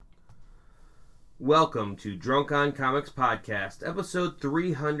Welcome to Drunk on Comics Podcast, episode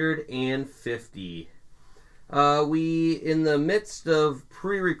 350. We, in the midst of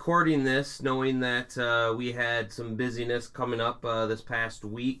pre-recording this, knowing that we had some busyness coming up this past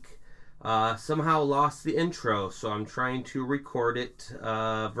week, somehow lost the intro, so I'm trying to record it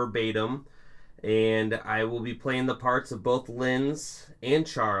verbatim, and I will be playing the parts of both Linz and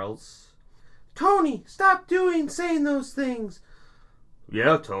Charles. Tony, stop saying those things!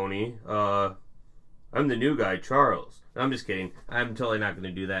 Yeah, Tony, I'm the new guy, Charles. No, I'm just kidding. I'm totally not going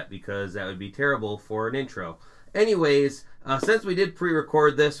to do that because that would be terrible for an intro. Anyways, since we did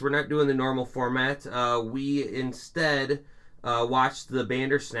pre-record this, we're not doing the normal format. We instead watched the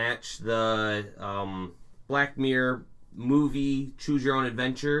Bandersnatch, the Black Mirror movie, Choose Your Own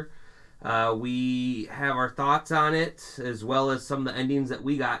Adventure. We have our thoughts on it, as well as some of the endings that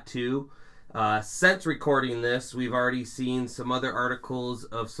we got to. Since recording this, we've already seen some other articles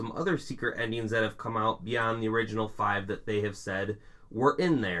of some other secret endings that have come out beyond the original 5 that they have said were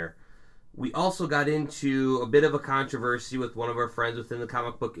in there. We also got into a bit of a controversy with one of our friends within the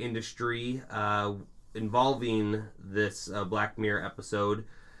comic book industry involving this Black Mirror episode.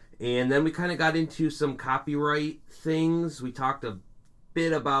 And then we kind of got into some copyright things. We talked a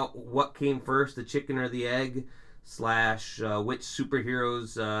bit about what came first, the chicken or the egg, / which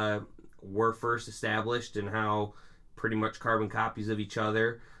superheroes were first established and how pretty much carbon copies of each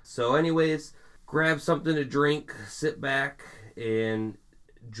other. So anyways, grab something to drink, sit back, and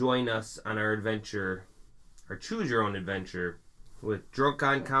join us on our adventure, our Choose Your Own Adventure, with Drunk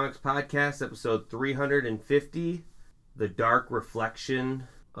on Comics Podcast, episode 350, The Dark Reflection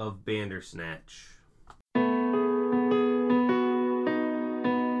of Bandersnatch.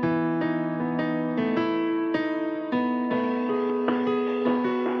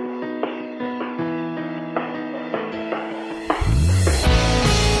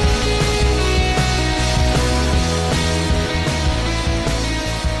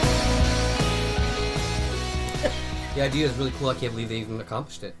 The idea is really cool. I can't believe they even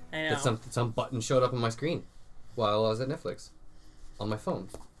accomplished it. I know. That some button showed up on my screen while I was at Netflix on my phone.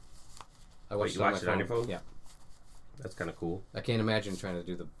 I Wait, you watched it on your phone? Yeah. That's kind of cool. I can't imagine trying to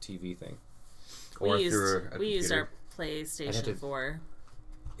do the TV thing. Or we through used our I'd have PlayStation to- 4.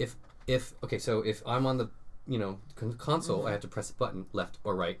 If I'm on the console, Mm-hmm. I have to press a button left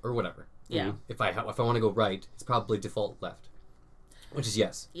or right or whatever. Yeah. If I want to go right, it's probably default left, which is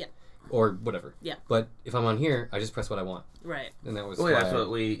yes. Yeah. Or whatever. Yeah. But if I'm on here, I just press what I want, Right. and that was. Oh, yeah, why that's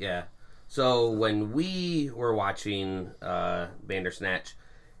what we, yeah. So when we were watching Bandersnatch,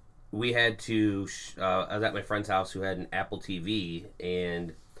 we had to, I was at my friend's house who had an Apple TV,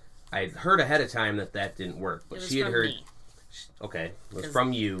 and I had heard ahead of time that didn't work. But It was she had from heard, me. okay, it was 'Cause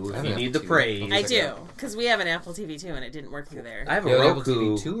from you. I have You an need the Apple TV. praise. I check it do, out. because we have an Apple TV too, and it didn't work through there. I have a You have an Apple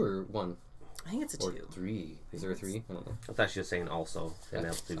Roku. TV 2 or 1? I think it's a Or 2. 3? Is there a 3? I don't know. I thought she was saying also, an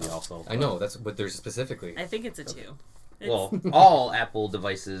Apple TV also. I know, that's what there's specifically. I think it's a 2. Well, all Apple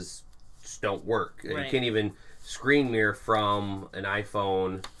devices just don't work. You Right. can't even screen mirror from an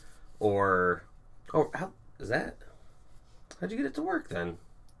iPhone or... Oh, how is that? How'd you get it to work then?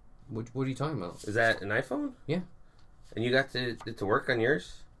 What are you talking about? Is that an iPhone? Yeah. And you got it to work on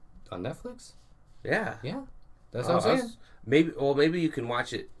yours? On Netflix? Yeah. Yeah. That's what I'm saying. Maybe you can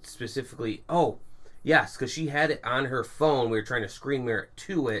watch it specifically. Oh, yes, because she had it on her phone. We were trying to screen mirror it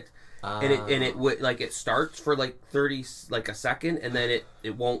to it, and it would it starts for 30 a second, and then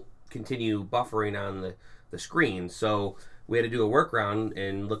it won't continue buffering on the screen. So we had to do a workaround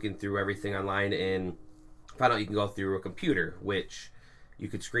and looking through everything online and found out you can go through a computer, which you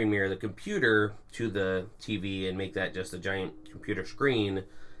could screen mirror the computer to the TV and make that just a giant computer screen,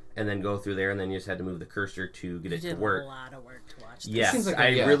 and then go through there, and then you just had to move the cursor to get You it did to work. a lot of work to watch this. Yes, Seems like I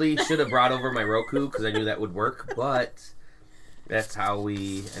yeah. really should have brought over my Roku because I knew that would work, but that's how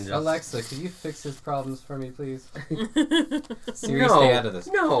we ended up. Alexa, could you fix his problems for me, please? Siri, No, stay out of this.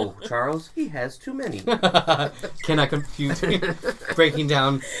 no, Charles, he has too many. Can I compute? Breaking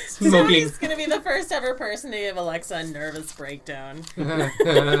down, smoking. Tony's going to be the first ever person to give Alexa a nervous breakdown.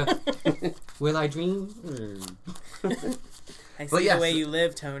 Will I dream? I But see yes. the way you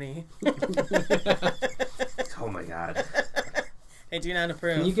live, Tony. Oh my god. I do not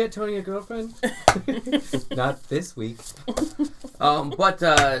approve. Can you get Tony a girlfriend? Not this week.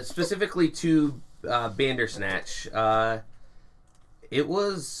 But specifically to Bandersnatch, it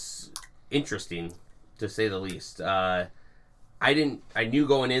was interesting to say the least. I knew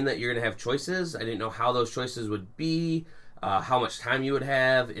going in that you're gonna have choices. I didn't know how those choices would be, how much time you would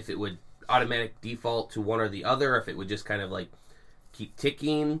have, if it would automatic default to one or the other, if it would just kind of keep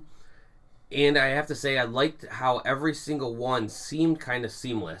ticking. And I have to say, I liked how every single one seemed kind of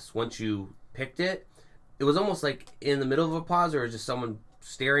seamless once you picked it, it was almost like in the middle of a pause or just someone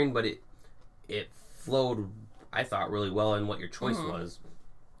staring, but it flowed, I thought, really well in what your choice was.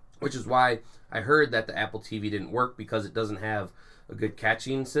 Which is why I heard that the Apple TV didn't work, because it doesn't have a good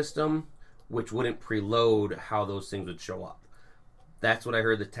catching system, which wouldn't preload how those things would show up. That's what I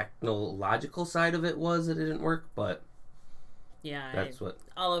heard the technological side of it was, that it didn't work, but Yeah, that's what...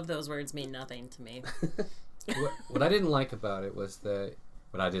 all of those words mean nothing to me. What I didn't like about it was that...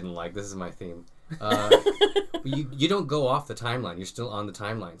 What I didn't like, this is my theme. You don't go off the timeline. You're still on the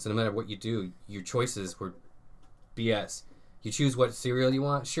timeline. So no matter what you do, your choices were BS. You choose what cereal you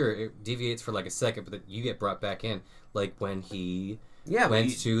want. Sure, it deviates for like a second, but then you get brought back in. Like when he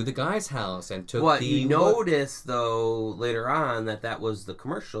went to the guy's house and took what you notice, though, later on, that was the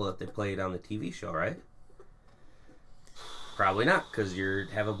commercial that they played on the TV show, right? Probably not, because you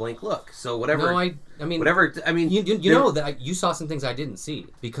have a blank look. So whatever. No, I mean, whatever. I mean, you know that you saw some things I didn't see,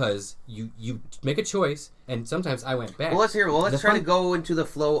 because you make a choice, and sometimes I went back. Well, let's try to go into the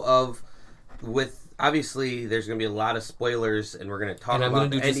flow of with. Obviously, there's going to be a lot of spoilers, and we're going to talk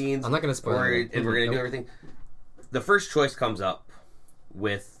about the endings. I'm not going to spoil it. And we're going to do everything. The first choice comes up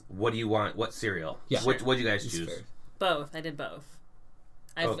with, what do you want? What cereal? Yeah. What do you guys choose? Fair. Both. I did both.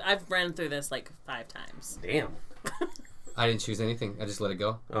 I've ran through this like 5 times. Damn. I didn't choose anything. I just let it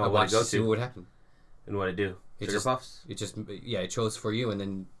go. Oh, I watched to see to? what would happen. And what it do? Sugar Puffs? It just, it chose for you, and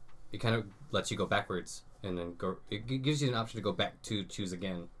then it kind of lets you go backwards, and then go. It gives you an option to go back to choose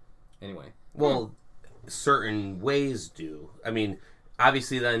again. Anyway. Well, certain ways do. I mean,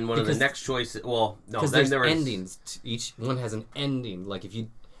 obviously, then one of the next choices. Well, no, because then there's there was endings. Each one has an ending. Like if you,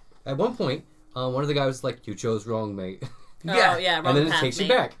 at one point, one of the guys was like, "You chose wrong, mate." Yeah, yeah, wrong and then path, it takes mate.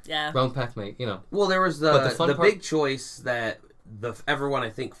 you back. Yeah, wrong path, mate. You know. Well, there was But the fun part- big choice that everyone I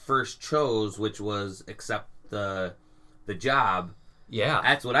think first chose, which was accept the job. Yeah.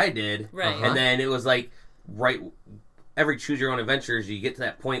 That's what I did. Right. And then it was like every choose your own adventures. You get to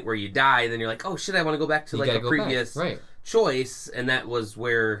that point where you die, and then you're like, oh shit, I want to go back to You like a gotta go previous back. Right. choice, and that was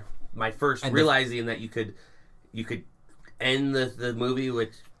where my first And realizing that you could end the movie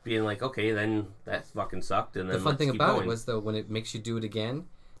with being like, okay, then that fucking sucked. And then The fun let's thing keep about going. it was, though, when it makes you do it again,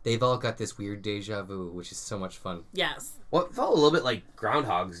 they've all got this weird deja vu, which is so much fun. yes. Well, it felt a little bit like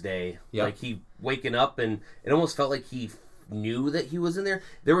Groundhog's Day. Yep. Like he waking up, and it almost felt like he knew that he was in there.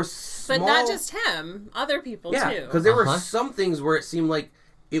 There was small... But not just him, other people yeah, too. because there were some things where it seemed like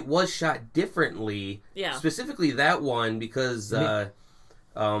it was shot differently. Yeah. Specifically that one, because I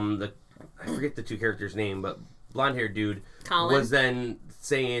forget the two characters' name, but blonde-haired dude Colin. was then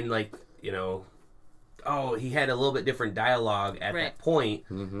saying, like, you know, oh, he had a little bit different dialogue at that point.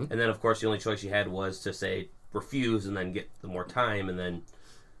 Mm-hmm. And then, of course, the only choice you had was to say refuse and then get the more time, and then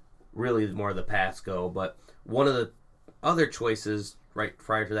really more of the paths go. But one of the other choices right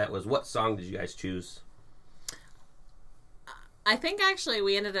prior to that was, what song did you guys choose? I think actually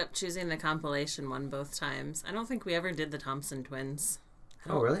we ended up choosing the compilation one both times. I don't think we ever did the Thompson Twins.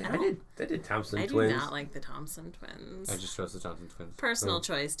 Oh, really? I did Thompson Twins. I do not like the Thompson Twins. I just chose the Thompson Twins. Personal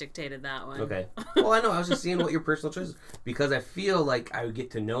choice dictated that one. Okay. Well, I know. I was just seeing what your personal choices, because I feel like I would get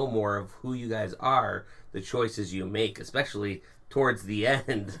to know more of who you guys are, the choices you make, especially towards the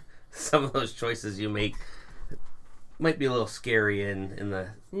end. Some of those choices you make might be a little scary in the...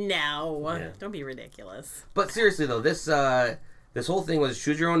 No. Yeah. Don't be ridiculous. But seriously, though, this whole thing was a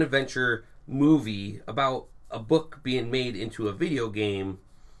Choose Your Own Adventure movie about a book being made into a video game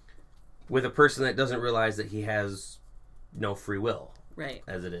with a person that doesn't realize that he has no free will. Right.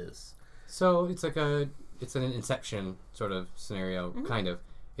 As it is. So it's like it's an Inception sort of scenario, kind of.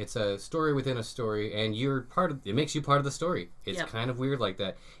 It's a story within a story, and you're part of. It makes you part of the story. It's kind of weird like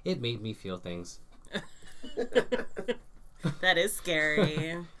that. It made me feel things. That is scary.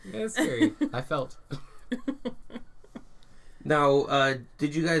 Yeah, it's scary. I felt. Now,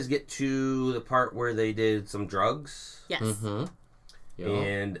 did you guys get to the part where they did some drugs? Yes. Mm-hmm. Yeah.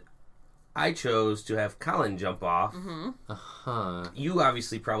 And I chose to have Colin jump off. Mm-hmm. Uh-huh. You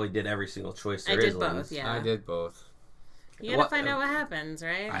obviously probably did every single choice there I is. did both, Linz. yeah. I did both. You gotta find out what happens,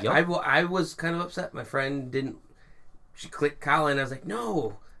 right? I was kind of upset. My friend didn't. She clicked Colin. I was like,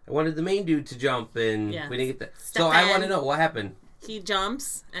 no. I wanted the main dude to jump, and we didn't get that. So I want to know what happened. He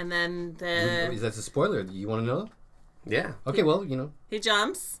jumps, and then That's a spoiler. You want to know? Yeah. Okay, well, you know. he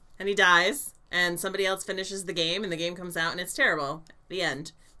jumps, and he dies, and somebody else finishes the game, and the game comes out, and it's terrible. The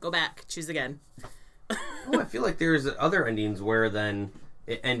end. Go back. Choose again. Oh, I feel like there's other endings where then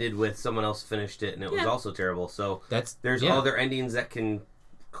it ended with someone else finished it, and it was also terrible. So there's other endings that can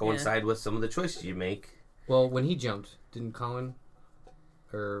coincide with some of the choices you make. Well, when he jumped, didn't Colin,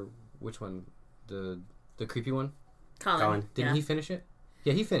 or which one, the creepy one? Colin. Didn't he finish it?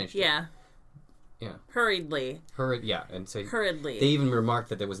 Yeah, he finished it. Yeah. hurriedly. Yeah, and so Hurriedly. they even remarked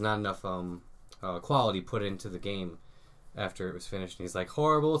that there was not enough quality put into the game after it was finished. And he's like,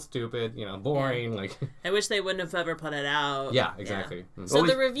 horrible, stupid, boring. Like, I wish they wouldn't have ever put it out. yeah, exactly. Yeah. Mm. So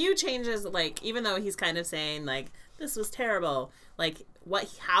the review changes, like, even though he's kind of saying, like, this was terrible, like,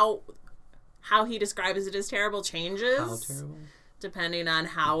 how he describes it as terrible changes. How terrible? Depending on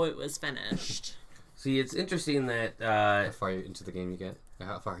how it was finished. See, it's interesting that How far into the game you get,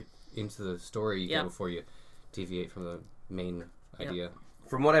 how far into the story you Yep. get before you deviate from the main idea.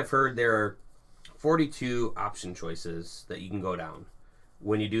 from what I've heard, there are 42 option choices that you can go down.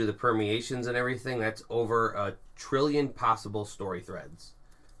 When you do the permeations and everything, that's over 1 trillion possible story threads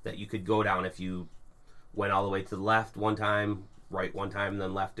that you could go down if you went all the way to the left one time, right one time, and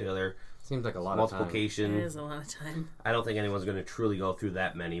then left the other. Seems like a lot of time. Multiplication. It is a lot of time. I don't think anyone's going to truly go through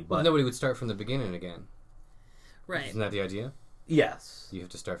that many, but Well, nobody would start from the beginning again. Right. Isn't that the idea? yes. You have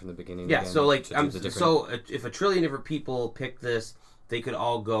to start from the beginning. Yeah, again so like to do the different- so if 1 trillion different people pick this, they could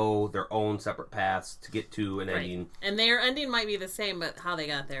all go their own separate paths to get to an ending. And their ending might be the same, but how they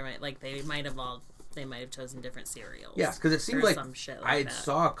got there they might have chosen different serials. Yeah, because it seemed or like some shit I that.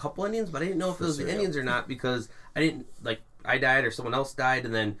 saw a couple endings, but I didn't know if it was the cereal. endings or not because I didn't I died or someone else died,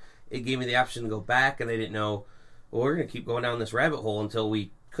 and then it gave me the option to go back, and I didn't know. Well, we're gonna keep going down this rabbit hole until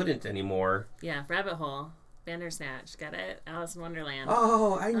we couldn't anymore. Yeah, Rabbit Hole. Bandersnatch. Got it? Alice in Wonderland.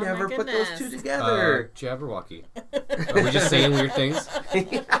 Oh, I my never put those two goodness. together. Jabberwocky. Are we just saying weird things?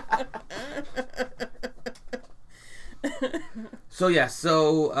 So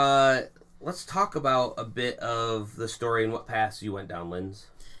let's talk about a bit of the story and what paths you went down, Linz.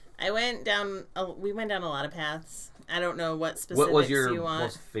 We went down a lot of paths. I don't know what specifics What was your you want.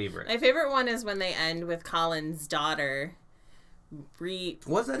 most favorite? My favorite one is when they end with Colin's daughter.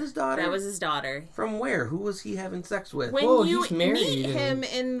 Was that his daughter? That was his daughter. From where? Who was he having sex with? When Whoa, you he's married meet and-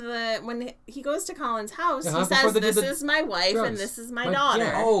 him when he goes to Colin's house, Yeah, he before says, they did "This the is my wife and drugs. this is my But, daughter."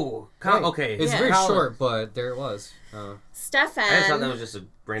 yeah. Oh, Right. okay. It's Yeah. very Colin. short, but there it was. Stefan. I just thought that was just a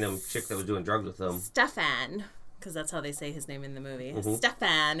random chick that was doing drugs with him. Stefan, because that's how they say his name in the movie. Mhm.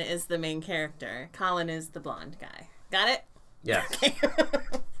 Stefan is the main character. Colin is the blonde guy. Got it? Yeah.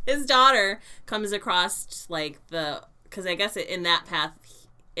 His daughter comes across because I guess in that path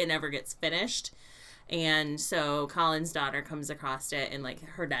it never gets finished, and so Colin's daughter comes across it and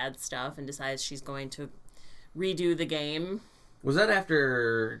her dad's stuff and decides she's going to redo the game. Was that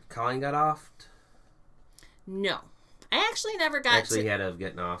after Colin got off? No, I actually never got He to. had to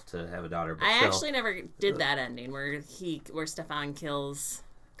get off to have a daughter. But I still, actually never did that ending where Stefan kills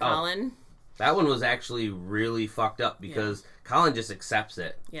Oh. Colin. that one was actually really fucked up because Colin just accepts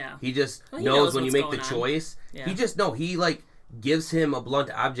it. Yeah. He just Well, he knows knows when you what's make the going on. choice. Yeah. He gives him a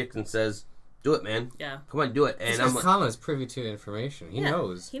blunt object and says, "Do it, man. Yeah. Come on, do it." And I'm Because like, Colin is privy to information. He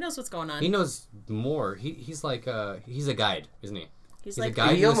knows. He knows what's going on. He knows more. He's like he's a guide, isn't he? He's a like, guide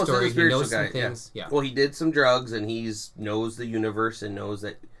he in the almost is story. a He spiritual knows some guy. Yeah. things. Yeah. Well, he did some drugs and knows the universe and knows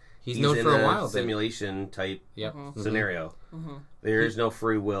that He's known in for a while. Then. simulation type Yep. Mm-hmm. Mhm. scenario. There is no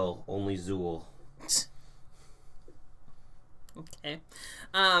free will, only Zool. okay.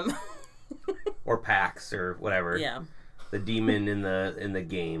 Or Pax or whatever. Yeah. The demon in the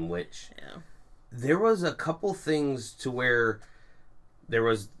game, which Yeah. there was a couple things to where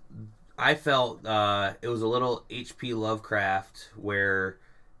I felt it was a little H.P. Lovecraft where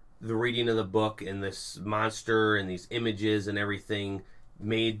the reading of the book and this monster and these images and everything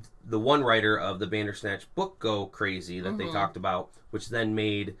made the one writer of the Bandersnatch book go crazy that they talked about, which then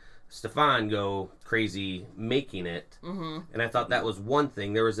made Stefan go crazy making it. Mm-hmm. And I thought that was one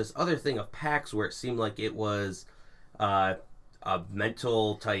thing. There was this other thing of PAX where it seemed like it was a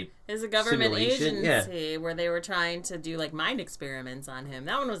mental type. It's a government Simulation? agency where they were trying to do mind experiments on him.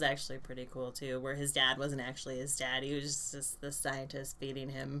 That one was actually pretty cool too, where his dad wasn't actually his dad. He was just the scientist feeding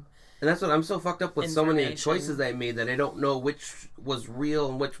him. And that's what I'm so fucked up with so many Information. choices that I made that I don't know which was real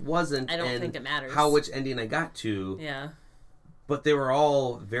and which wasn't. I don't and think it matters. which ending I got to. Yeah. But they were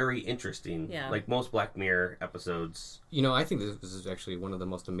all very interesting. Yeah. Like most Black Mirror episodes. I think this is actually one of the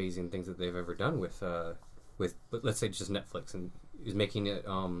most amazing things that they've ever done with let's say just Netflix, and is making it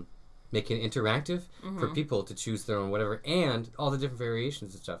interactive for people to choose their own whatever, and all the different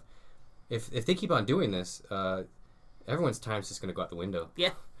variations and stuff. If they keep on doing this, everyone's time's just going to go out the window. Yeah.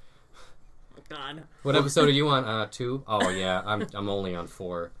 God. What episode are you on? 2? Oh yeah, I'm only on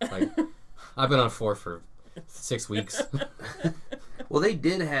 4. I've been on 4 for 6 weeks. Well, they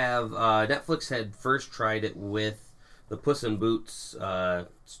did have Netflix had first tried it with the Puss in Boots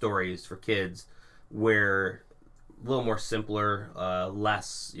stories for kids, where a little more simpler,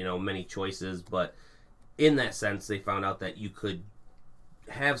 less many choices, but in that sense, they found out that you could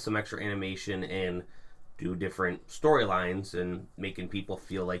have some extra animation and do different storylines and making people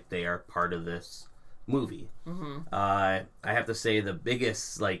feel like they are part of this movie. I have to say the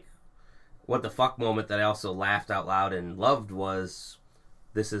biggest, like, what the fuck moment that I also laughed out loud and loved was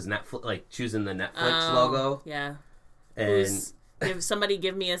this is Netflix, like, choosing the Netflix logo. Yeah. And If somebody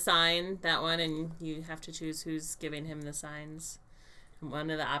give me a sign, that one, and you have to choose who's giving him the signs. And one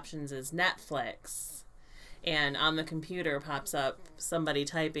of the options is Netflix. And on the computer pops up somebody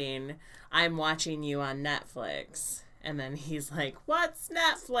typing, "I'm watching you on Netflix." And then he's like, "What's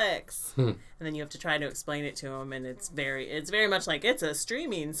Netflix?" And then you have to try to explain it to him, and it's very much like it's a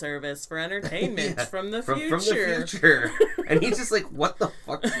streaming service for entertainment from the future. From the future. And he's just like, what the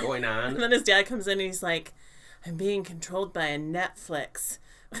fuck's going on? And then his dad comes in and he's like, "I'm being controlled by a Netflix."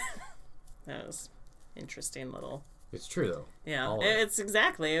 That was interesting little. It's true though. Yeah, All of it.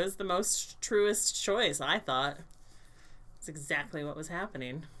 it was the most truest choice, I thought. It's exactly what was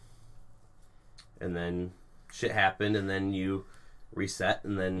happening. And then shit happened, and then you reset,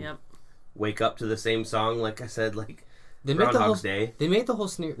 and then Yep. wake up to the same song, like I said, like They made Groundhog's Day. They made the whole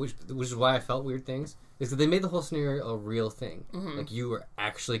scenario, which is why I felt weird things. Is that they made the whole scenario a real thing. Like you were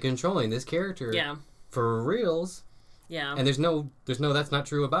actually controlling this character. Yeah. For reals. Yeah. And there's no that's not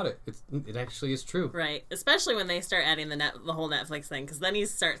true about it. It actually is true. Right. Especially when they start adding the whole Netflix thing, because then he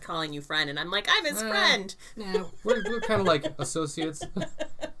starts calling you friend, and I'm like, I'm his friend. Nah, we're kind of like associates.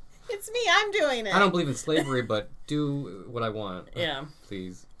 It's me. I'm doing it. I don't believe in slavery, but do what I want. Yeah.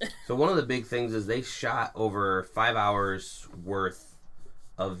 Please. So one of the big things is they shot over 5 hours worth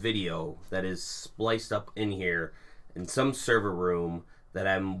of video that is spliced up in here in some server room that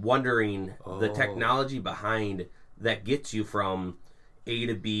I'm wondering the technology behind that gets you from A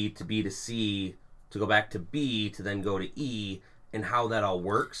to B to B to C to go back to B to then go to E, and how that all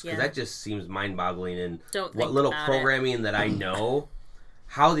works, because Yeah. that just seems mind-boggling. And Don't what think little about programming that I know,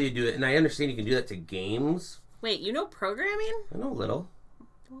 how do you do it? And I understand you can do that to games. Wait, you know programming? I know a little.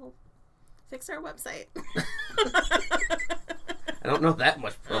 Well, fix our website. I don't know that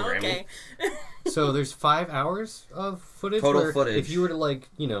much programming. Okay. So there's 5 hours of footage. Total where footage. If you were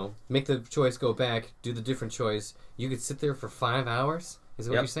to make the choice go back, do the different choice, you could sit there for 5 hours. Is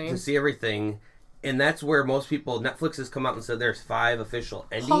that what you're saying? To see everything. And that's where most people, Netflix has come out and said there's 5 official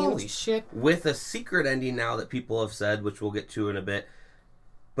endings. Holy shit! With a secret ending now that people have said, which we'll get to in a bit.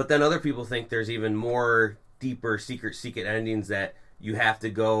 But then other people think there's even more deeper secret endings that you have to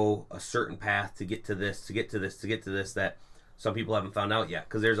go a certain path to get to this, to get to this, to get to this, that some people haven't found out yet.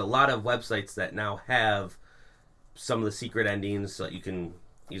 Because there's a lot of websites that now have some of the secret endings so that you can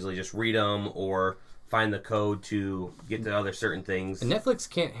easily just read them or find the code to get to other certain things. And Netflix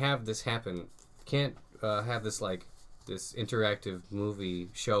can't have this happen. Can't have this this interactive movie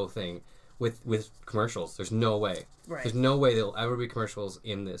show thing with commercials. There's no way. Right. There's no way there'll ever be commercials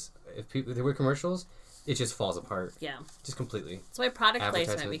in this. If there were commercials, it just falls apart. Yeah. Just completely. That's why product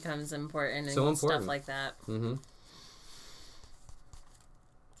Advertisement. placement becomes important and So important. stuff like that. Mm-hmm.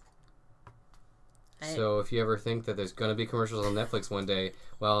 I- So if you ever think that there's going to be commercials on Netflix one day,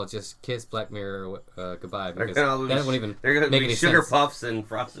 well, just kiss Black Mirror goodbye, because that won't even They're gonna make be any Sugar sense. Puffs and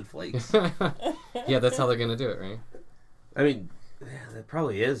Frosted Flakes. Yeah, that's how they're going to do it, right? I mean, that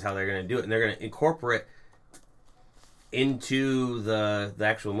probably is how they're going to do it, and they're going to incorporate into the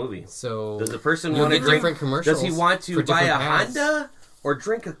actual movie. So Does the person you'll want to get drink? different commercials Does he want to for buy a different paths. Honda or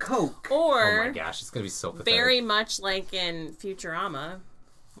drink a Coke? Oh Or my gosh, it's going to be so pathetic. very much like in Futurama,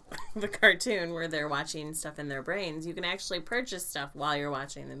 the cartoon where they're watching stuff in their brains, you can actually purchase stuff while you're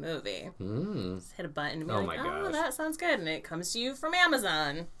watching the movie. Mm, Hit a button and be Oh like, my oh, gosh. that sounds good. And it comes to you from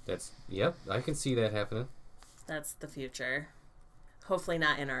Amazon. yep, I can see that happening. That's the future. Hopefully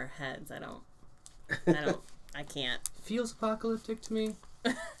not in our heads. I can't. Feels apocalyptic to me.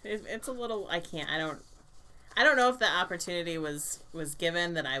 It's a little, I don't know if the opportunity was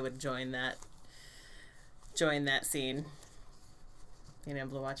given that I would join that scene. Being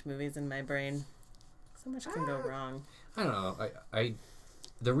able to watch movies in my brain. So much can go wrong. I don't know. I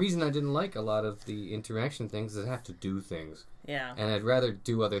the reason I didn't like a lot of the interaction things is I have to do things. Yeah. And I'd rather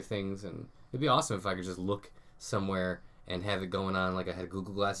do other things, and it'd be awesome if I could just look somewhere and have it going on like I had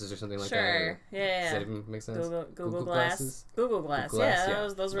Google Glasses or something like that. Sure. Yeah. Does that even make sense? Google Glass. Glasses? Google Glass. Google Glass, Yeah, yeah.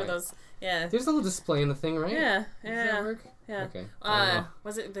 those were Right. those. Yeah. There's a little display in the thing, right? Yeah. Does that Yeah. work? Yeah. Okay. I don't know.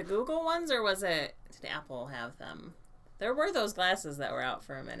 Was it the Google ones or did Apple have them? There were those glasses that were out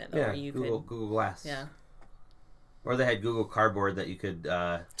for a minute though, Yeah, where you Google Glass. Yeah. Or they had Google Cardboard that you could.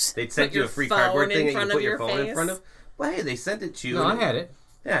 They'd Put send you your a free phone cardboard in thing that you front could of put your your phone in face. front of. Well, hey, they sent it to you. No, I had it.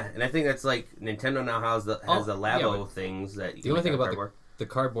 Yeah, and I think that's like Nintendo now has the Oh, Labo yeah, things that you The can only make thing out of about cardboard. the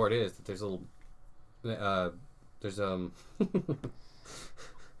cardboard is that there's a little there's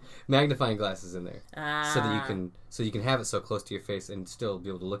magnifying glasses in there, Ah, so you can have it so close to your face and still be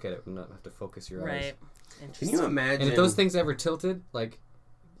able to look at it and not have to focus your eyes. right. Can Interesting. you imagine? And if those things ever tilted, like,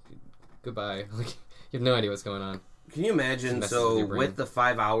 goodbye. Like, you have no idea what's going on. Can you imagine? Messes So with your brain. with the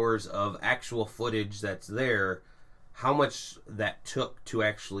 5 hours of actual footage that's there, how much that took to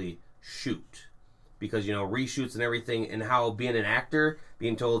actually shoot? Because reshoots and everything, and how being an actor,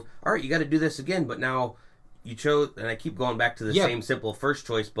 being told, all right, you got to do this again, but now you chose, and I keep going back to the same simple first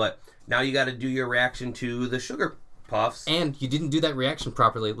choice, but now you got to do your reaction to the sugar puffs. And you didn't do that reaction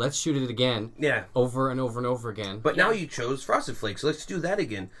properly. Let's shoot it again. Yeah. Over and over and over again. But now you chose Frosted Flakes, so let's do that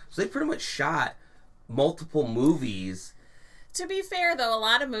again. So they pretty much shot multiple movies. To be fair, though, a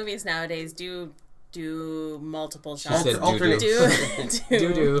lot of movies nowadays do multiple shots. said Alternate.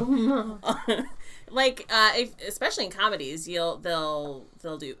 Doo-doo. Like, especially in comedies, they'll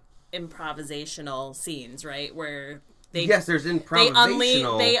do improvisational scenes, right? Where Yes, there's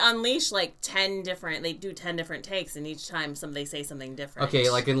improvisational. they unleash like 10 different. They do 10 different takes, and each time they say something different. Okay,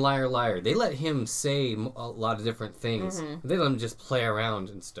 like in Liar Liar, they let him say a lot of different things. They let him just play around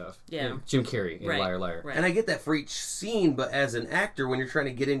and stuff. Yeah. Jim Carrey in Right, Liar Liar. right. And I get that for each scene, but as an actor, when you're trying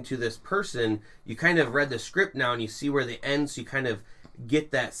to get into this person, you kind of read the script now and you see where they end, so you kind of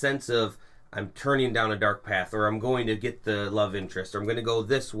get that sense of, I'm turning down a dark path, or I'm going to get the love interest, or I'm going to go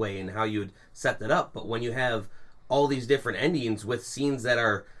this way, and how you would set that up. But when you have all these different endings with scenes that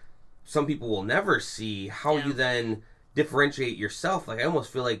are, some people will never see, how you then differentiate yourself. Like, I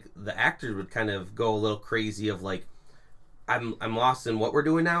almost feel like the actors would kind of go a little crazy of like, I'm lost in what we're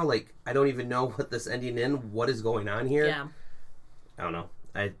doing now. Like, I don't even know what this ending in, what is going on here. Yeah. I don't know.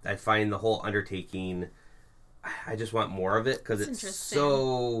 I find the whole undertaking, I just want more of it, because it's interesting.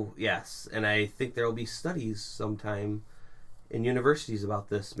 so, yes. And I think there will be studies sometime in universities about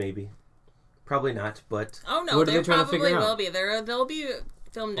this, maybe. Probably not, but... Oh no, What are there they trying to probably figure will out? be. There'll be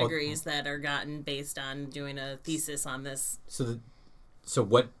film degrees that are gotten based on doing a thesis on this. So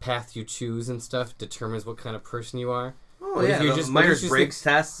what path you choose and stuff determines what kind of person you are. Oh, What if yeah, you're the just- what if you're Myers-Briggs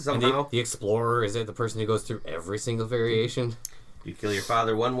test And somehow. the explorer, is it the person who goes through every single variation? You kill your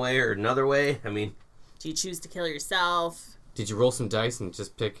father one way or another way? I mean... Do you choose to kill yourself? Did you roll some dice and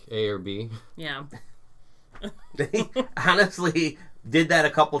just pick A or B? Yeah. They honestly did that a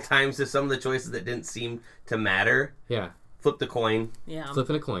couple times to some of the choices that didn't seem to matter. Yeah. Flip the coin. Yeah.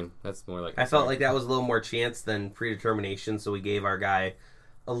 Flipping a coin. That's more like... I felt like that was a little more chance than predetermination, so we gave our guy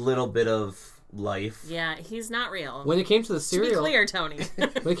a little bit of life. Yeah, he's not real. When it came to the to be cereal... clear, Tony.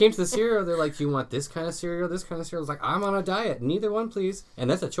 When it came to the cereal, they're like, "Do you want this kind of cereal, this kind of cereal?" I was like, "I'm on a diet. Neither one, please." And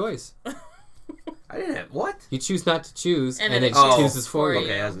that's a choice. I didn't have... What? You choose not to choose, And and then it it chooses for you.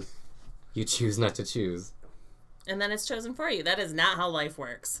 Okay, You choose not to choose. And then it's chosen for you. That is not how life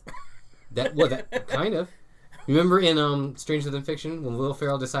works. That kind of. Remember in Stranger Than Fiction, when Will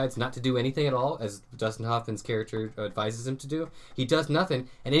Ferrell decides not to do anything at all, as Dustin Hoffman's character advises him to do, he does nothing,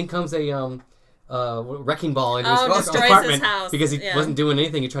 and in comes a wrecking ball into his destroys apartment his house. because he Yeah. wasn't doing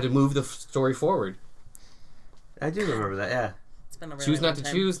anything. He tried to move the story forward. I do remember that, yeah. It's been a really Choose not long to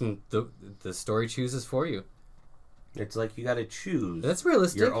time. choose, and the story chooses for you. It's like you gotta choose That's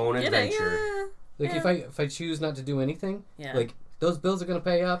realistic. your own Yeah, adventure. yeah. Like Yeah. if I choose not to do anything, Yeah. like those bills are gonna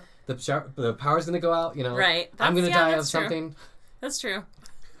pay up, the power's gonna go out, Right. I'm gonna That's- yeah, die of that's true. something. That's true.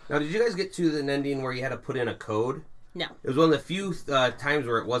 Now, did you guys get to an ending where you had to put in a code? No. It was one of the few times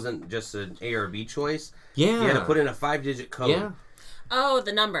where it wasn't just an A or B choice. Yeah. You had to put in a 5-digit code. Yeah. Oh,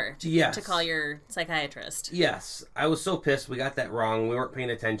 the number Yes. to call your psychiatrist. Yes. I was so pissed. We got that wrong. We weren't paying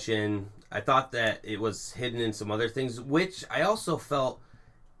attention. I thought that it was hidden in some other things, which I also felt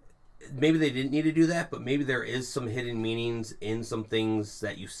maybe they didn't need to do that, but maybe there is some hidden meanings in some things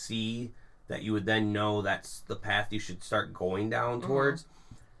that you see that you would then know that's the path you should start going down towards.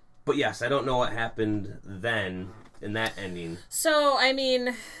 But yes, I don't know what happened then in that ending. So, I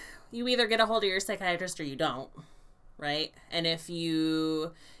mean, you either get a hold of your psychiatrist or you don't, right? And if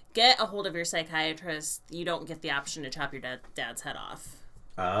you get a hold of your psychiatrist, you don't get the option to chop your dad's head off.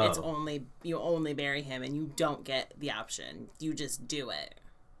 Oh. It's only, you only bury him, and you don't get the option. You just do it.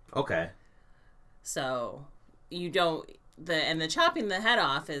 Okay. So you don't, the chopping the head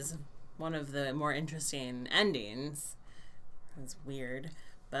off is one of the more interesting endings. It's weird,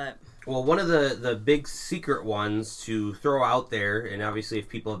 but Well, one of the big secret ones to throw out there, and obviously if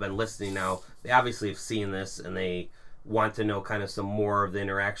people have been listening now, they obviously have seen this and they want to know kind of some more of the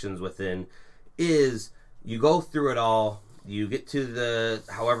interactions within, is you go through it all, you get to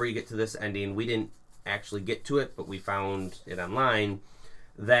however you get to this ending. We didn't actually get to it, but we found it online,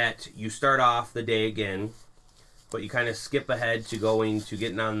 that you start off the day again, but you kind of skip ahead to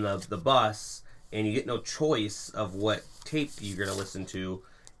getting on the bus, and you get no choice of what tape you're gonna listen to.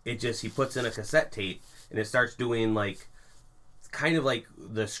 He puts in a cassette tape, and it starts doing like kind of like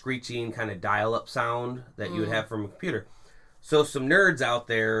the screeching kind of dial-up sound that you would have from a computer. So some nerds out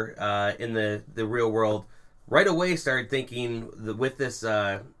there in the real world right away started thinking that with this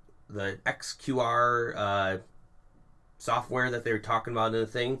the XQR software that they were talking about in the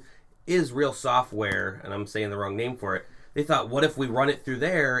thing is real software, and I'm saying the wrong name for it. They thought, what if we run it through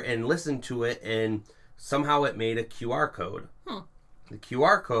there and listen to it, and somehow it made a QR code. The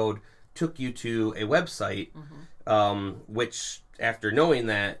QR code took you to a website, which, after knowing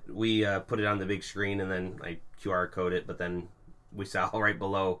that, we put it on the big screen, and then I QR code it, but then we saw right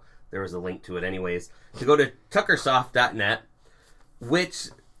below there was a link to it anyways. To go to tuckersoft.net, which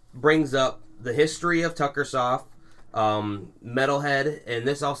brings up the history of Tuckersoft, Metalhead, and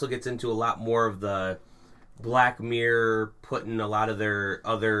this also gets into a lot more of the Black Mirror putting a lot of their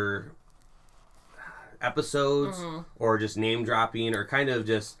other episodes or just name dropping or kind of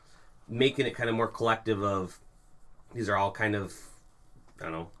just making it kind of more collective of these are all kind of, I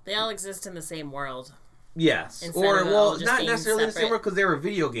don't know. They all exist in the same world. Yes. Instead Or, of well, just not being necessarily the same separate. world because they were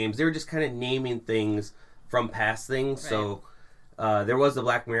video games. They were just kind of naming things from past things. Right. So there was the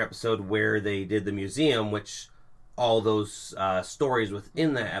Black Mirror episode where they did the museum, which all those stories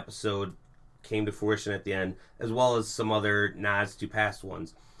within that episode came to fruition at the end, as well as some other nods to past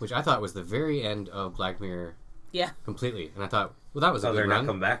ones. Which I thought was the very end of Black Mirror Yeah. completely. And I thought, well, that was a So good they're run.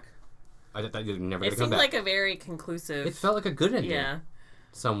 not come back. I thought they were never It going to come seemed back. like a very conclusive. It felt like a good ending. Yeah.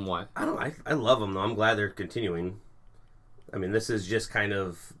 Somewhat. I love them though. I'm glad they're continuing. I mean, this is just kind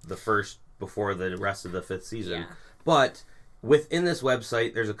of the first before the rest of the 5th season. Yeah. But within this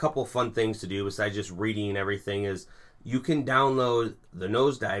website, there's a couple fun things to do besides just reading everything. Is you can download the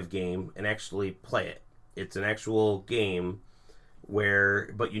Nosedive game and actually play it. It's an actual game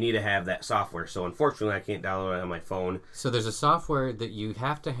but you need to have that software. So unfortunately, I can't download it on my phone. So there's a software that you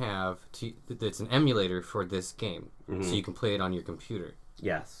have to have that's an emulator for this game, so you can play it on your computer.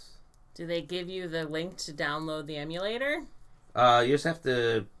 Yes. Do they give you the link to download the emulator? You just have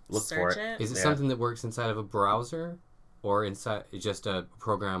to look for Search it. it? Is it Yeah. something that works inside of a browser, or inside just a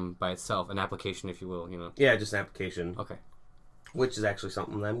program by itself, an application, if you will? Yeah, just an application. Okay. Which is actually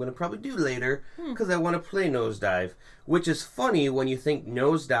something that I'm going to probably do later because I want to play Nosedive. Which is funny when you think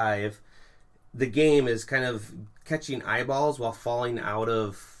Nosedive, the game is kind of catching eyeballs while falling out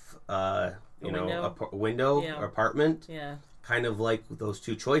of, a window Yeah. or apartment. Yeah. Kind of like those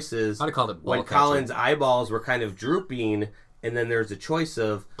two choices. I'd have called it ball When catching. Colin's eyeballs were kind of drooping, and then there's a choice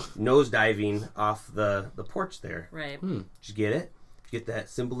of nosediving off the porch there. Right. Did you get it? Did you get that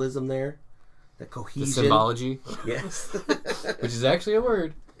symbolism there? That The cohesion? symbology, Yes. which is actually a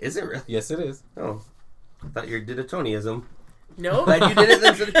word. Is it really? Yes, it is. Oh. I thought you did a Tonyism. No. Glad you did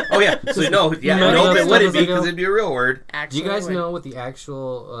it. Oh, yeah. So, no. Yeah, Remember no, those it wouldn't be times ago? because it'd be a real word. Do Actually, you guys wait. know what the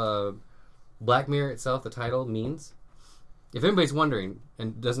actual Black Mirror itself, the title, means? If anybody's wondering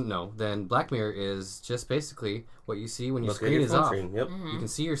and doesn't know, then Black Mirror is just basically what you see when your Look at screen your is phone off. screen. Yep. You can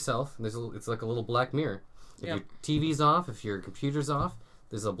see yourself. And it's like a little black mirror. If Yep. your TV's off, if your computer's off,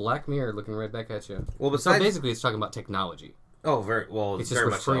 there's a black mirror looking right back at you. Well, So besides... basically, it's talking about technology. Oh, very well. It's just Very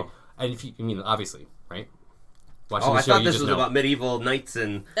much referring. so. And if you, I mean, obviously, right? Watching Oh, the I show, thought you this just was know. about medieval knights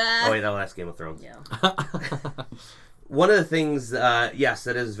and... Oh, wait, that was Game of Thrones. Yeah. One of the things, yes,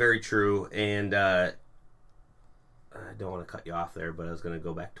 that is very true, and I don't want to cut you off there, but I was going to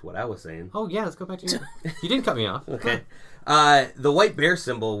go back to what I was saying. Oh yeah, let's go back to you. You didn't cut me off. Okay. The white bear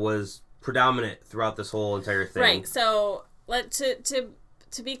symbol was predominant throughout this whole entire thing. Right. So,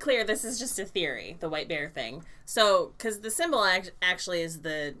 to be clear, this is just a theory, the white bear thing. So, because the symbol actually is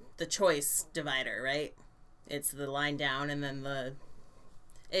the choice divider, right? It's the line down and then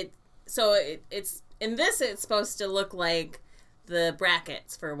it's in this. It's supposed to look like the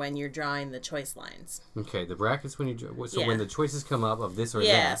brackets for when you're drawing the choice lines. Okay, the brackets when you Yeah. when the choices come up of this or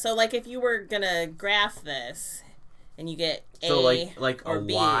Yeah. that. So, like, if you were gonna graph this, and you get So, A like or a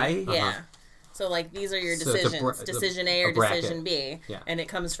B, Y? yeah. Uh-huh. So, like, these are your So it's a decisions: decision A or a bracket. decision B, Yeah. and it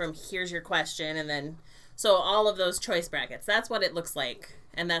comes from here's your question, and then so all of those choice brackets. That's what it looks like,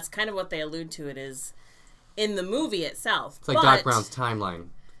 and that's kind of what they allude to. It is in the movie itself. It's like Doc Brown's timeline.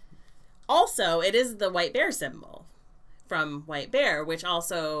 Also, it is the white bear symbol from White Bear, which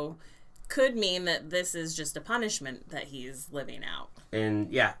also could mean that this is just a punishment that he's living out.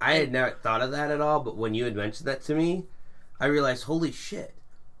 And yeah, I had never thought of that at all, but when you had mentioned that to me, I realized, holy shit,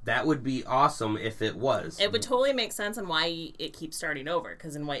 that would be awesome if it was. It would totally make sense on why it keeps starting over,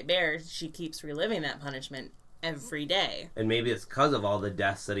 because in White Bear, she keeps reliving that punishment every day. And maybe it's because of all the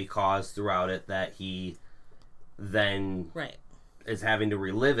deaths that he caused throughout it that he then Right. is having to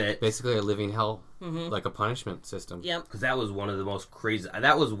relive it. Basically a living hell, like a punishment system. Yep. Because that was one of the most crazy.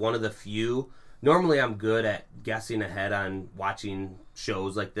 That was one of the few. Normally, I'm good at guessing ahead on watching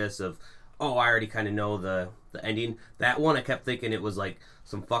shows like this. Of I already kind of know the ending. That one, I kept thinking it was like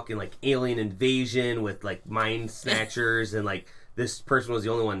some fucking like alien invasion with like mind snatchers, and like this person was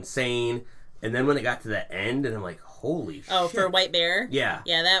the only one sane. And then when it got to the end, and I'm like, holy shit. Oh, for White Bear? Yeah.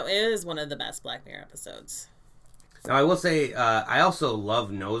 Yeah, that is one of the best Black Mirror episodes. Now, I will say, I also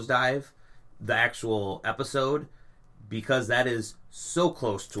love Nosedive, the actual episode, because that is so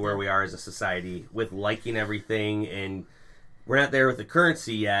close to where we are as a society with liking everything, and we're not there with the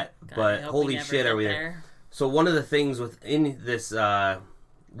currency yet, God, but holy shit are we there. So one of the things within this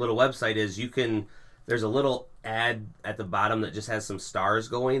little website is there's a little ad at the bottom that just has some stars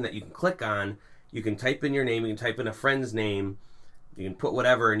going that you can click on. You can type in your name, you can type in a friend's name, you can put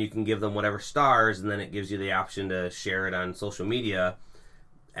whatever, and you can give them whatever stars, and then it gives you the option to share it on social media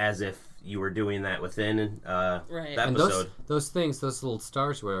as if you were doing that within the episode. And those things, those little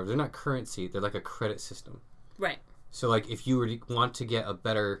stars or whatever, they're not currency, they're like a credit system. Right. So like if you were to want to get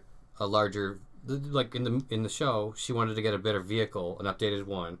a larger, like in the show, she wanted to get a better vehicle, an updated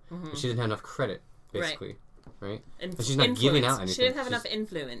one, but she didn't have enough credit, basically. Right? And she's not giving out anything. She didn't have enough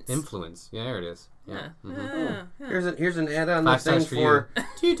influence. Influence. Yeah, there it is. Yeah. Here's an ad on this thing for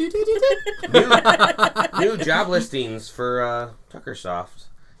new job listings for Tuckersoft.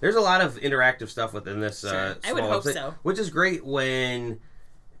 There's a lot of interactive stuff within this small I would hope website, so. which is great when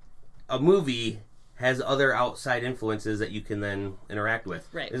a movie has other outside influences that you can then interact with.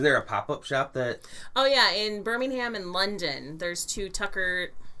 Right. Isn't there a pop-up shop that... Oh, yeah. In Birmingham and London, there's two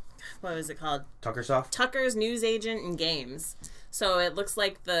what was it called? Tuckersoft? Tucker's Newsagent and Games. So it looks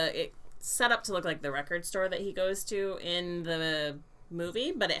like it's set up to look like the record store that he goes to in the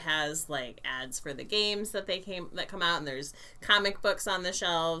movie, but it has like ads for the games that come out, and there's comic books on the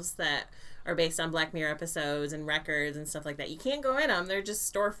shelves that are based on Black Mirror episodes and records and stuff like that. You can't go in them; they're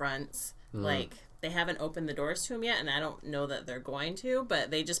just storefronts. Like they haven't opened the doors to them yet, and I don't know that they're going to.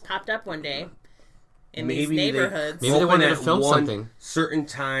 But they just popped up one day in these neighborhoods. Maybe they wanted to film something certain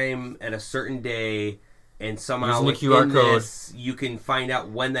time at a certain day. And somehow using the QR code, you can find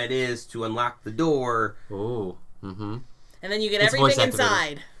out when that is to unlock the door. Oh, And then you get everything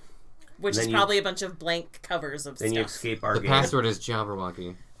inside, which is probably a bunch of blank covers of stuff. Then you escape our game. The password is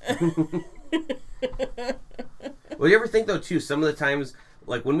Jabberwocky. Well, you ever think, though, too, some of the times,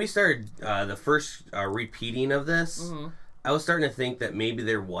 like when we started the first repeating of this, I was starting to think that maybe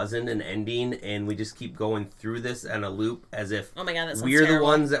there wasn't an ending, and we just keep going through this on a loop as if oh my God, that sounds we're terrible.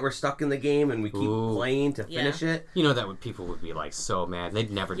 the ones that were stuck in the game, and we keep playing to finish it. You know people would be like so mad. They'd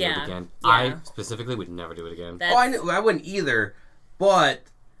never do it again. Yeah. I specifically would never do it again. I wouldn't either, but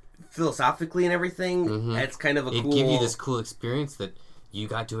philosophically and everything, that's kind of It'd give you this cool experience that you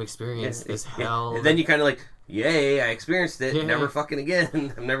got to experience this hell. And then you kind of like, yay, I experienced it. Yay. Never fucking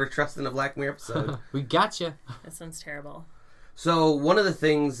again. I'm never trusting a Black Mirror episode. We gotcha. That sounds terrible. So one of the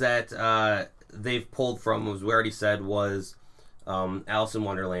things that they've pulled from, as we already said, was Alice in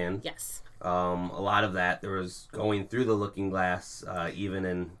Wonderland. Yes. A lot of that, there was going through the looking glass, even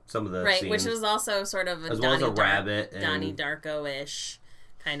in some of the scenes. Which was also sort of as well as a rabbit. Donnie Darko-ish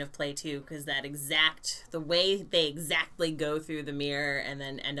kind of play too, because the way they exactly go through the mirror and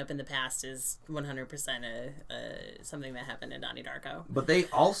then end up in the past is 100% something that happened in Donnie Darko. But they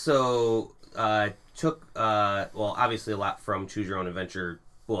also took, obviously a lot from Choose Your Own Adventure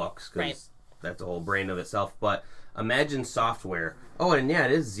books, because that's a whole brand of itself, but Imagine Software. Oh, and yeah,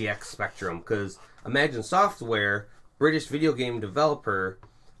 it is ZX Spectrum, because Imagine Software, British video game developer,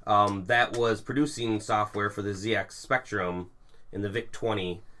 that was producing software for the ZX Spectrum in the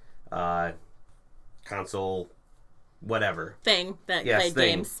VIC-20 console, whatever. Thing that played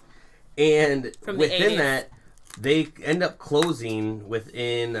games. And from within the 80s. that, they end up closing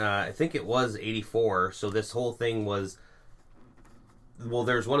within, I think it was 84, so this whole thing was... Well,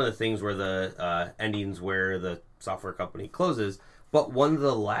 there's one of the things where the endings where the software company closes, but one of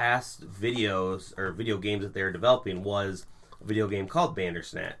the last video games that they were developing was a video game called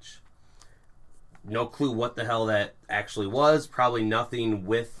Bandersnatch. No clue what the hell that actually was. Probably nothing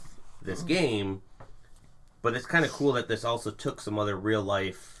with this game, but it's kind of cool that this also took some other real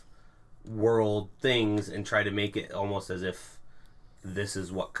life world things and tried to make it almost as if this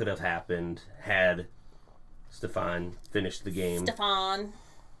is what could have happened had Stefan finished the game. Stefan.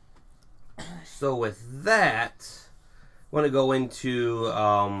 So with that, I want to go into,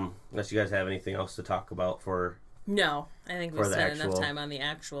 unless you guys have anything else to talk about for... No, I think we spent enough time on the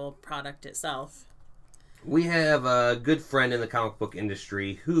actual product itself. We have a good friend in the comic book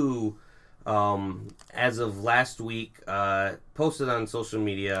industry who as of last week, posted on social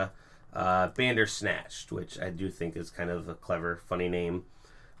media, Bandersnatched, which I do think is kind of a clever, funny name.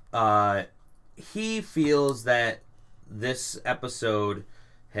 He feels that this episode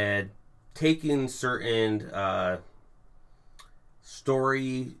had taken certain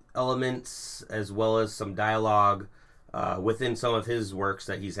story elements as well as some dialogue within some of his works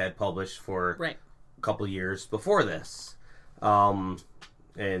that he's had published for Right. a couple years before this.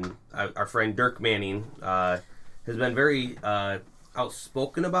 And our friend Dirk Manning has been very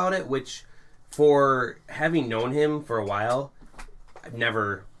outspoken about it, which, for having known him for a while, I've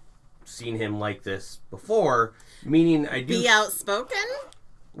never seen him like this before. Meaning, I do Be outspoken?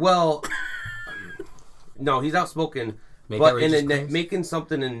 well. No, he's outspoken, Make but outrageous claims? making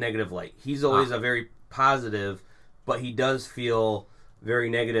something in a negative light. He's always a very positive, but he does feel very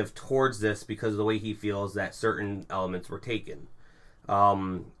negative towards this because of the way he feels that certain elements were taken.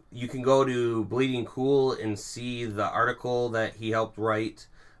 You can go to Bleeding Cool and see the article that he helped write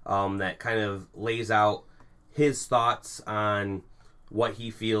that kind of lays out his thoughts on what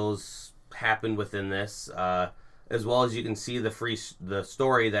he feels happened within this, as well as you can see the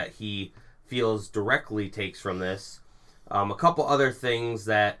story that he feels directly takes from this. A couple other things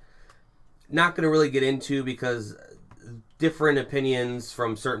that not going to really get into because different opinions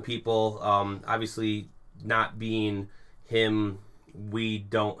from certain people. Obviously, not being him, we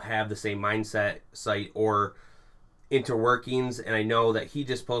don't have the same mindset, site, or interworkings. And I know that he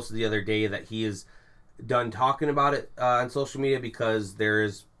just posted the other day that he is done talking about it on social media because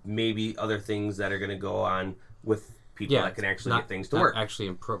there's maybe other things that are going to go on with people that can actually get things to work. Actually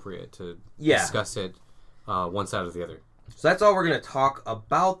appropriate to Yeah. discuss it one side or the other. So that's all we're going to talk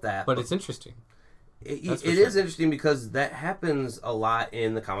about that. But it's interesting. It That's for is sure. interesting because that happens a lot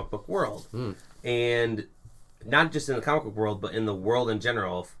in the comic book world. And not just in the comic book world, but in the world in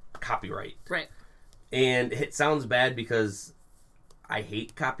general of copyright. Right. And it sounds bad because I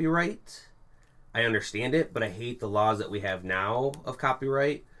hate copyright. I understand it, but I hate the laws that we have now of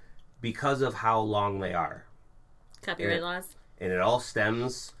copyright because of how long they are. Copyright laws? And it all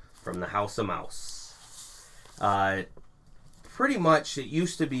stems from the House of Mouse. Pretty much, it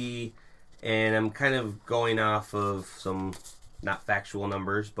used to be, and I'm kind of going off of some not factual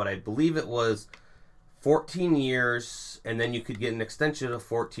numbers, but I believe it was 14 years, and then you could get an extension of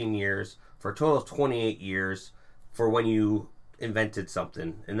 14 years for a total of 28 years for when you invented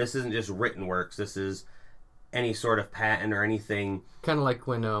something. And this isn't just written works, this is any sort of patent or anything. Kind of like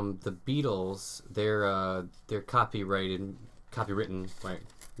when the Beatles, their copywritten, right,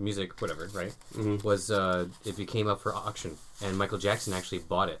 music, whatever, right, was it became up for auction, and Michael Jackson actually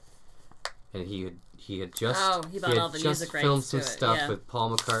bought it, and he had just he bought all the music rights filmed to some it, stuff yeah. with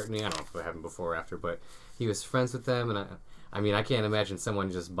Paul McCartney. I don't know if it happened before or after, but he was friends with them, and I mean I can't imagine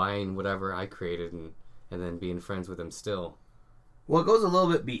someone just buying whatever I created and then being friends with them still. Well, it goes a little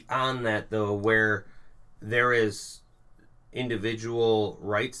bit beyond that, though, where there is individual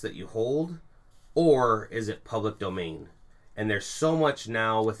rights that you hold, or is it public domain? And there's so much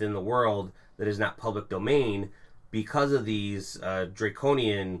now within the world that is not public domain because of these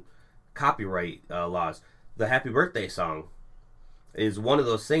draconian copyright laws. The Happy Birthday song is one of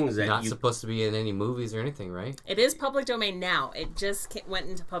those things that Not supposed to be in any movies or anything, right? It is public domain now. It just went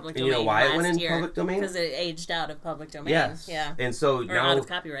into public And domain. you know why it last went into year, public domain? Because it aged out of public domain. Yes. Yeah. And so Or now, out of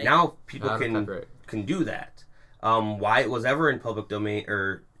copyright. now people Out of copyright. can do that. Why it was ever in public domain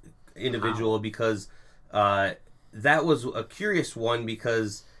or individual, because that was a curious one,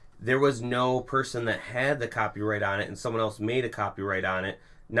 because there was no person that had the copyright on it and someone else made a copyright on it,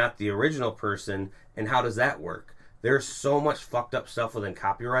 not the original person. And how does that work? There's so much fucked up stuff within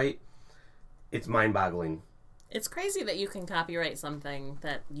copyright. It's mind-boggling. It's crazy that you can copyright something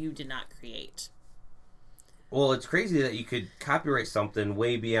that you did not create. Well, it's crazy that you could copyright something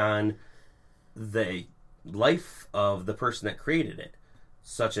way beyond the life of the person that created it,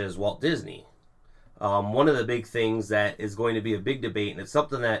 such as Walt Disney. One of the big things that is going to be a big debate, and it's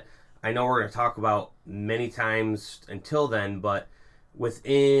something that I know we're going to talk about many times until then, but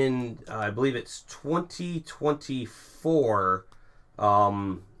within, I believe it's 2024,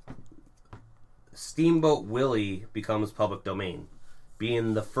 Steamboat Willie becomes public domain,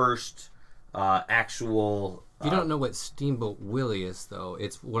 being the first actual... You don't know what Steamboat Willie is, though.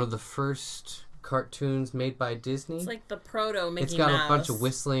 It's one of the first cartoons made by Disney. It's like the proto Mickey It's got Mouse. a bunch of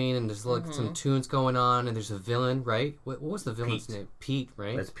whistling, and there's like some tunes going on, and there's a villain, right? What was the villain's Pete. name? Pete,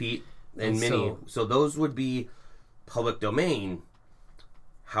 right? That's Pete and And Minnie. So those would be public domain.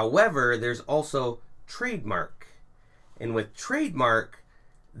 However, there's also trademark. And with trademark,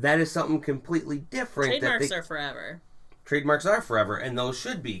 that is something completely different. Trademarks are forever. trademarks are forever, and those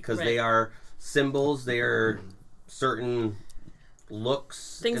should be, because they Right. are symbols, they are certain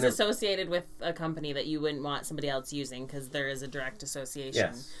looks. Things and associated with a company that you wouldn't want somebody else using because there is a direct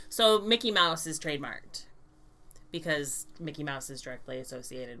association. Yes. So Mickey Mouse is trademarked because Mickey Mouse is directly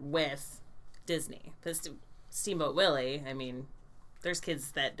associated with Disney. Because Steamboat Willie, I mean, there's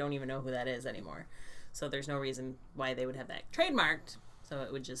kids that don't even know who that is anymore. So there's no reason why they would have that trademarked. So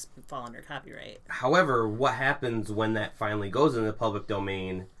it would just fall under copyright. However, what happens when that finally goes in the public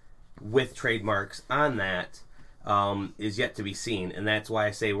domain with trademarks on that is yet to be seen. And that's why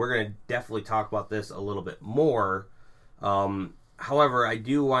I say we're going to definitely talk about this a little bit more. However, I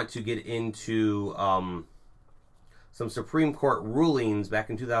do want to get into some Supreme Court rulings back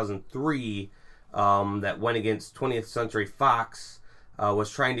in 2003 that went against 20th Century Fox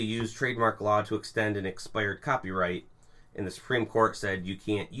was trying to use trademark law to extend an expired copyright. And the Supreme Court said you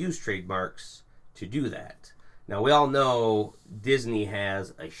can't use trademarks to do that. Now, we all know Disney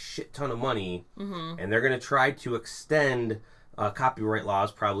has a shit ton of money, and they're going to try to extend copyright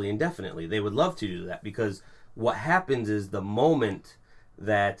laws probably indefinitely. They would love to do that, because what happens is the moment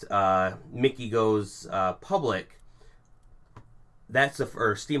that Mickey goes public,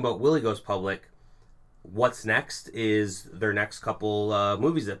 or Steamboat Willie goes public, what's next is their next couple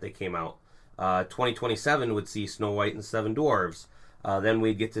movies that they came out. 2027 would see Snow White and the Seven Dwarfs. Then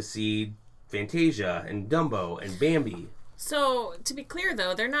we'd get to see Fantasia and Dumbo and Bambi. So, to be clear,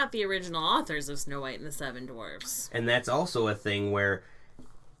 though, they're not the original authors of Snow White and the Seven Dwarfs. And that's also a thing where,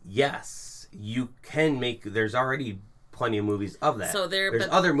 yes, you can make... There's already plenty of movies of that. So there's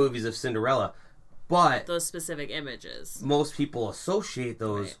other movies of Cinderella, but... Those specific images. Most people associate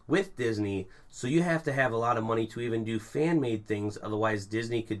those with Disney, so you have to have a lot of money to even do fan-made things. Otherwise,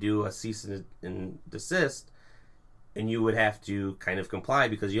 Disney could do a cease and desist, and you would have to kind of comply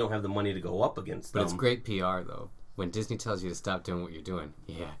because you don't have the money to go up against them. But it's great PR, though. When Disney tells you to stop doing what you're doing,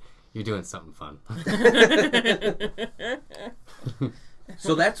 yeah, you're doing something fun.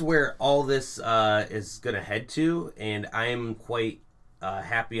 So that's where all this is going to head to, and I'm quite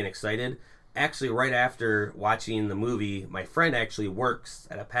happy and excited. Actually, right after watching the movie, my friend actually works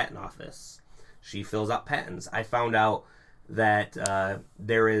at a patent office. She fills out patents. I found out that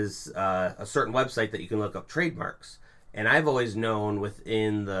there is a certain website that you can look up trademarks. And I've always known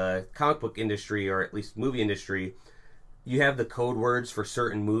within the comic book industry, or at least movie industry, you have the code words for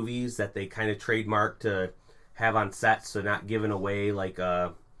certain movies that they kind of trademark to have on sets, so not given away. Like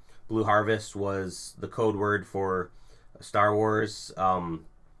Blue Harvest was the code word for Star Wars. And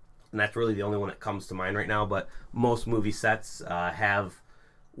that's really the only one that comes to mind right now. But most movie sets have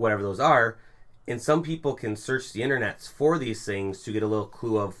whatever those are. And some people can search the internets for these things to get a little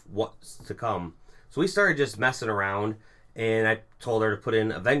clue of what's to come. So we started just messing around, and I told her to put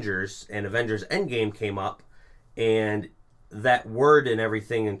in Avengers, and Avengers Endgame came up, and that word and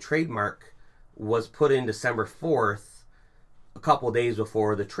everything in trademark was put in December 4th, a couple days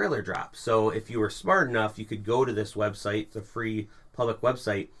before the trailer dropped. So if you were smart enough, you could go to this website, it's a free public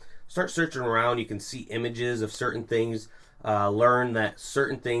website, start searching around, you can see images of certain things, learn that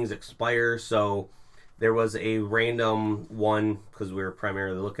certain things expire. So there was a random one, because we were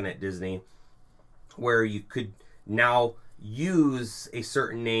primarily looking at Disney, where you could now use a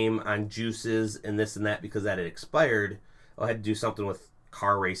certain name on juices and this and that because that had expired. I had to do something with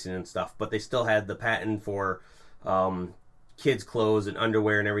car racing and stuff, but they still had the patent for kids' clothes and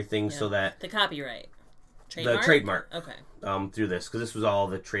underwear and everything, so that... The copyright. The trademark. Okay. Through this, because this was all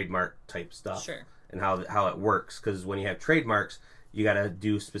the trademark type stuff. Sure. And how it works, because when you have trademarks, you got to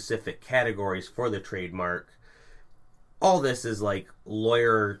do specific categories for the trademark. All this is like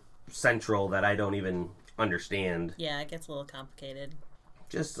lawyer central that I don't even understand. Yeah, it gets a little complicated.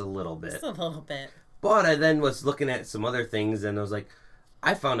 Just a little bit. Just a little bit. But I then was looking at some other things, and I was like,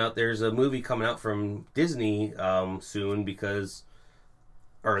 I found out there's a movie coming out from Disney soon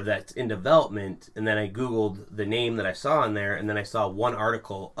that's in development, and then I Googled the name that I saw in there, and then I saw one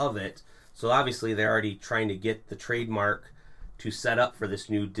article of it. So obviously they're already trying to get the trademark to set up for this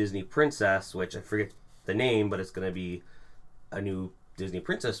new Disney princess, which I forget the name, but it's going to be a new Disney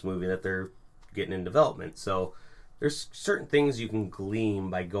princess movie that they're getting in development. So there's certain things you can glean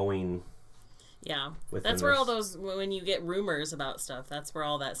by going. Yeah, that's where all those, when you get rumors about stuff, that's where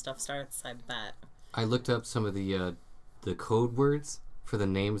all that stuff starts, I bet. I looked up some of the code words for the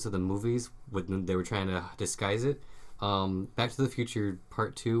names of the movies when they were trying to disguise it. Back to the Future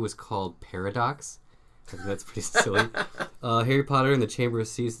Part 2 was called Paradox. I think that's pretty silly. Harry Potter and the Chamber of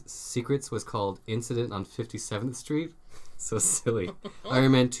Secrets was called Incident on 57th Street. So silly.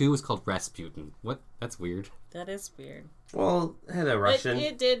 Iron Man 2 was called Rasputin. What? That's weird. That is weird. Well, it had a Russian.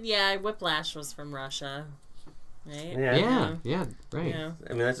 It did, yeah. Whiplash was from Russia. Right? Yeah, right. Yeah.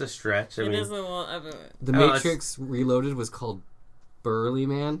 I mean, that's a stretch. I It mean, is a little of a... The Oh, Matrix Reloaded was called Burly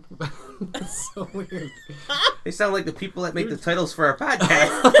Man. That's so weird. they sound like the people that make the titles for our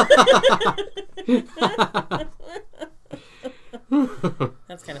podcast.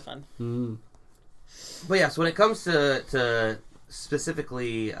 That's kind of fun. Mm. But yeah, so when it comes to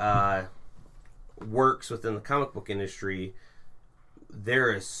specifically works within the comic book industry,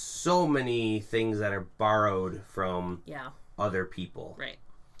 there is so many things that are borrowed from Yeah. other people. Right.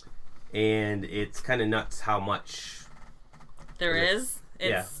 And it's kind of nuts how much... There Is is.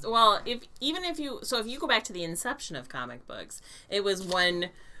 It's well, if you go back to the inception of comic books, it was one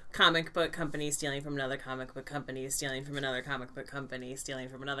comic book company stealing from another comic book company, stealing from another comic book company, stealing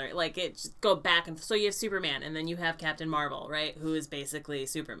from another. Like it just go back and so you have Superman, and then you have Captain Marvel, right? Who is basically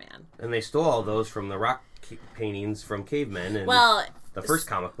Superman. And they stole all those from the rock paintings from cavemen and Well, the first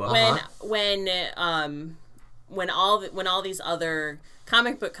comic book. when all these other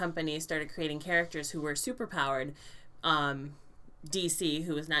comic book companies started creating characters who were superpowered, DC,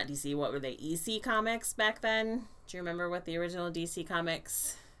 who was not DC, what were they? EC Comics back then? Do you remember what the original DC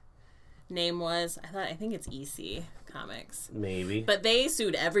Comics name was? I think it's EC Comics. Maybe. But they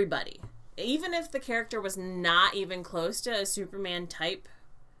sued everybody. Even if the character was not even close to a Superman type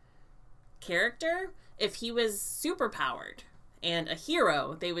character, if he was superpowered and a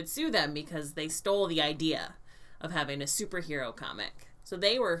hero, they would sue them because they stole the idea of having a superhero comic. So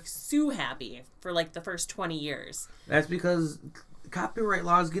they were sue happy for like the first 20 years. That's because copyright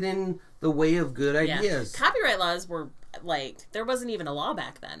laws get in the way of good ideas. Copyright laws were like, there wasn't even a law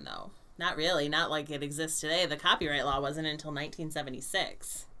back then though. Not really, not like it exists today. The copyright law wasn't until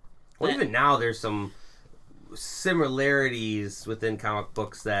 1976. Well, even now there's some similarities within comic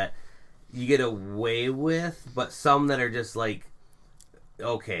books that you get away with, but some that are just like,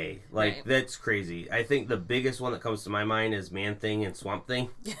 okay, like Right. that's crazy. I think the biggest one that comes to my mind is Man-Thing and Swamp Thing.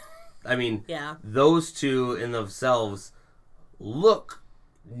 I mean, Yeah. those two in themselves look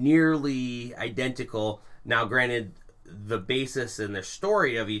nearly identical. Now, granted, the basis and the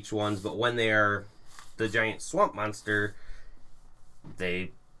story of each one's, but when they are the giant swamp monster,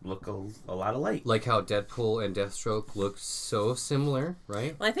 they look a lot alike. Like how Deadpool and Deathstroke look so similar,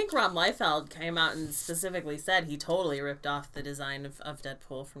 right? Well, I think Rob Liefeld came out and specifically said he totally ripped off the design of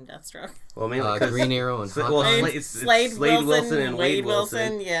Deadpool from Deathstroke. Well, mainly 'cause Green Arrow and well, Hawkeye. it's Slade Wilson and Wade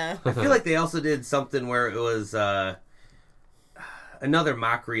Wilson. Yeah. I feel like they also did something where it was another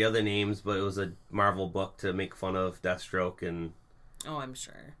mockery of the names, but it was a Marvel book to make fun of Deathstroke and Oh, I'm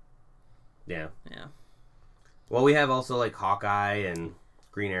sure. yeah. Yeah. Well, we have also like Hawkeye and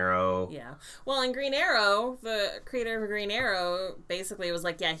Green Arrow. Yeah. Well, in Green Arrow, the creator of Green Arrow basically was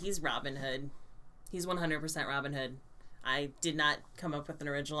like, yeah, he's Robin Hood. He's 100% Robin Hood. I did not come up with an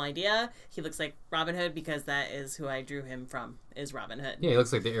original idea. He looks like Robin Hood because that is who I drew him from, is Robin Hood. Yeah, he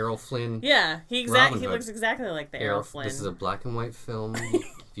looks like the Errol Flynn. Yeah, he Robin Hood. looks exactly like the Errol Flynn. This is a black and white film. If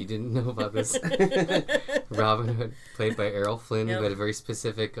you didn't know about this, Robin Hood, played by Errol Flynn, Yep. who had a very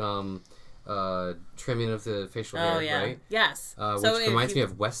specific trimming of the facial hair, Oh, yeah. right? Yes. Which So if reminds me you-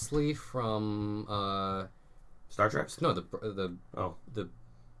 of Wesley from Star Trek? no the Oh, the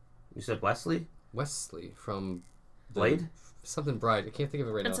you said Wesley? Wesley from the, Blade? Something Bride. I can't think of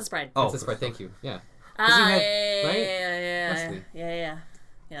it right Princess Oh. Bride. now. Princess Bride. Thank you. Yeah. Ah, you had- yeah, right? yeah, Wesley. yeah.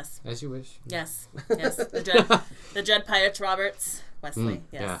 Yes. As you wish. Yes. Yes. The Dread Pirate Roberts. Wesley.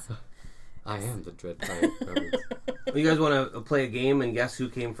 Yes. Yeah. I am the Dread Pirate Roberts. You guys want to play a game and guess who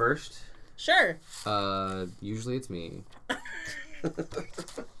came first? Sure. Usually it's me.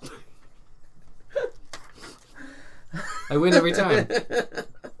 I win every time.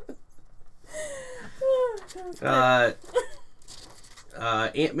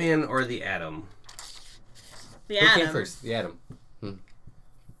 Ant-Man or the Atom? The Who came Atom. first? The Atom.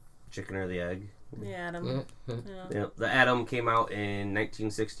 Chicken or the egg? The Atom. Yeah. Yeah, the Atom came out in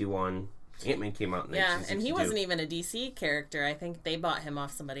 1961. Ant-Man came out in Yeah, 1962. and he wasn't even a DC character. I think they bought him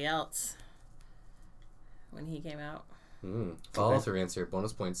off somebody else when he came out. Follow through answer.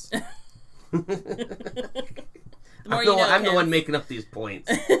 Bonus points. The more I'm you know, I'm the kids. one making up these points.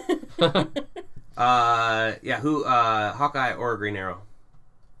 Hawkeye or Green Arrow?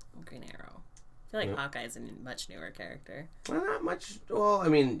 Green Arrow. I feel like Hawkeye's a much newer character. Well, not much. Well, I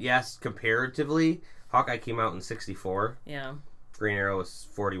mean, yes, comparatively. Hawkeye came out in 64. Yeah. Green Arrow was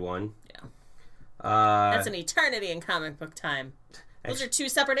 41. Yeah. That's That's an eternity in comic book time. Those are two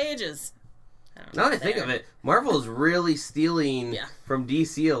separate ages. I don't know Now that I if think they're- of it, Marvel is really stealing Yeah. from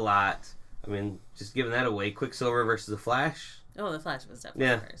DC a lot. I mean, just giving that away. Quicksilver versus the Flash. Oh, the Flash was definitely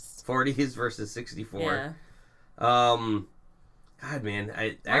Yeah. first. 40s versus 64. Yeah. God, man, I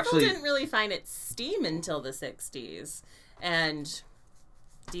Marvel actually didn't really find its steam until the 60s. And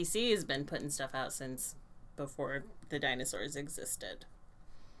DC has been putting stuff out since before the dinosaurs existed.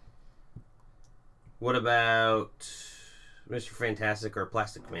 What about Mr. Fantastic or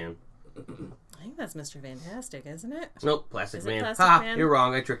Plastic Man? I think that's Mr. Fantastic, isn't it? Nope, Plastic Is it Man. Plastic Ha! Man? You're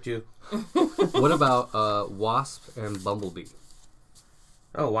wrong. I tricked you. What about Wasp and Bumblebee?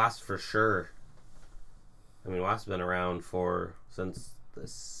 Oh, Wasp for sure. I mean, Wasp's been around since the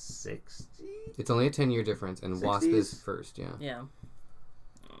 60s. It's only a 10-year difference, and Wasp is 60s? first, yeah. Yeah.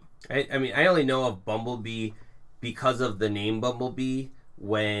 I mean, I only know of Bumblebee because of the name Bumblebee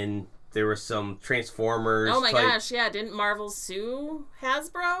when there were some Transformers. Oh my type- gosh, yeah. Didn't Marvel sue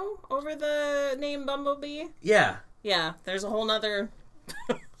Hasbro over the name Bumblebee? Yeah, Yeah, there's a whole nother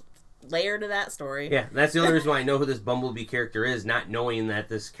layer to that story. yeah. That's the only reason why I know who this Bumblebee character is, not knowing that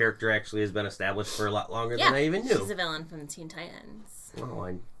this character actually has been established for a lot longer than I even knew. She's a villain from Teen Titans. Well,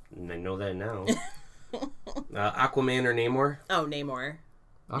 I know that now. Aquaman or Namor? Oh, Namor.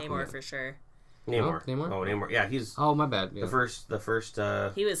 Namor Aquaman. for sure. Namor. Namor? Oh, Namor. Yeah, he's Oh, my bad. Yeah. the first.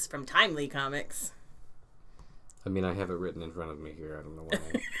 He was from Timely Comics. I mean, I have it written in front of me here. I don't know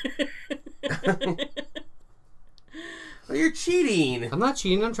why. Oh, you're cheating. I'm not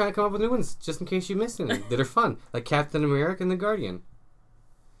cheating. I'm trying to come up with new ones, just in case you missed any that are fun, like Captain America and the Guardian.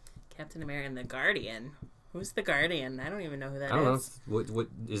 Captain America and the Guardian. Who's the Guardian? I don't even know who that is. I don't know what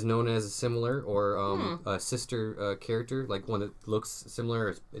is known as a similar or a sister character, like one that looks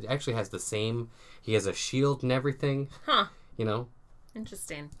similar. It actually has the same. He has a shield and everything. Huh. You know.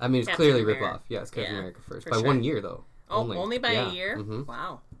 Interesting. I mean, it's Captain clearly America. rip off. Yeah, it's Captain Yeah, America first for by sure. 1 year though. Oh, only by Yeah. a year? Mhm.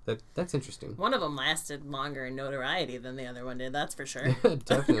 Wow. That's interesting. One of them lasted longer in notoriety than the other one did, that's for sure.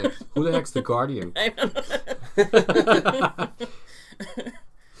 Definitely. Who the heck's the Guardian? I don't know.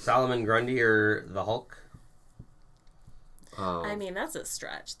 Solomon Grundy or the Hulk? I mean, that's a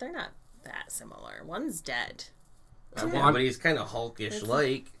stretch. They're not that similar. One's dead. Yeah, but he's kind of Hulkish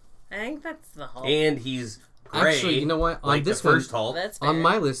like, I think that's the Hulk. and he's gray. Actually, you know what? On Like this the first one, Hulk. That's fair. on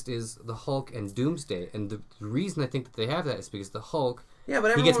my list is the Hulk and Doomsday, and the reason I think that they have that is because the Hulk Yeah,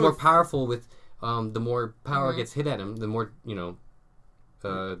 but he gets everyone more was- powerful with the more power Mm-hmm. gets hit at him, the more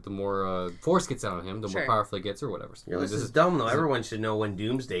the more force gets out of him, the more Sure. powerful he gets, or whatever. Your list This is dumb though. Everyone should know when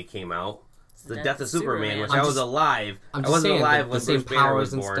Doomsday came out. It's the Death of Superman, which I'm I was just- alive. I'm I just wasn't saying alive the when same Bruce Banner powers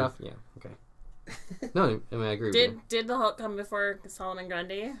was and born. stuff. Yeah. Okay. No, I mean I agree with you. Did the Hulk come before Solomon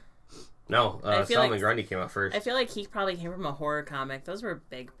Grundy? No, I feel Solomon like- Grundy came out first. I feel like he probably came from a horror comic. Those were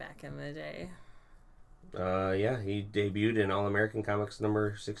big back in the day. Yeah, he debuted in All American Comics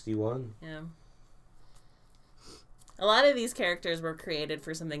number 61. Yeah. A lot of these characters were created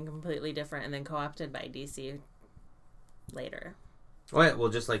for something completely different and then co-opted by DC later. Oh yeah, well,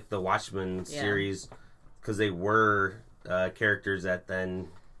 just like the Watchmen Yeah. series, because they were characters that then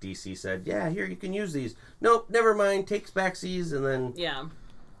DC said, yeah, here, you can use these. Nope, never mind, takes backsies, and then Yeah.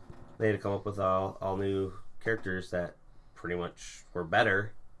 they had to come up with all new characters that pretty much were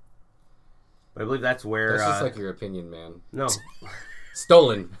better. But I believe that's where... That's just like your opinion, man. no.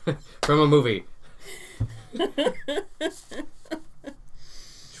 Stolen from a movie.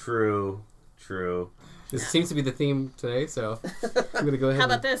 True. This seems to be the theme today, so I'm gonna go ahead. How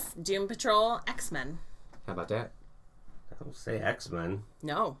about this? Doom Patrol, X-Men. How about that? I'll say X-Men.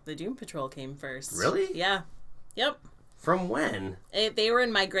 No, the Doom Patrol came first. Really? Yeah. Yep. From when? They were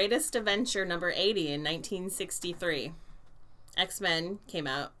in My Greatest Adventure number 80 in 1963. X-Men came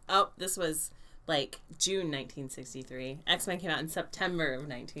out. Oh, this was like June 1963. X-Men came out in September of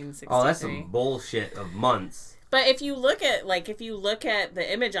 1963. Oh, that's some bullshit of months. But if you look at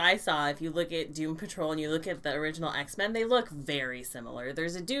the image I saw, if you look at Doom Patrol and you look at the original X-Men, they look very similar.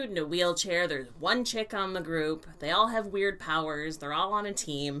 There's a dude in a wheelchair, there's one chick on the group, they all have weird powers, they're all on a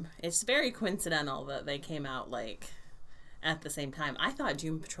team. It's very coincidental that they came out like at the same time. I thought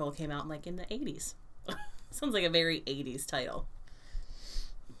Doom Patrol came out like in the 80s. Sounds like a very 80s title.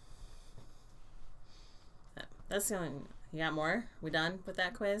 That's the only. You got more? We done with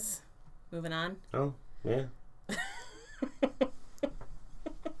that quiz? Moving on. Oh, yeah.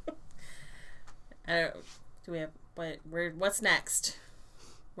 Do we have what's next?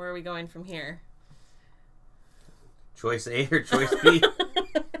 Where are we going from here? Choice A or choice B?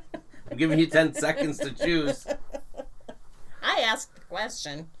 I'm giving you 10 seconds to choose. I asked the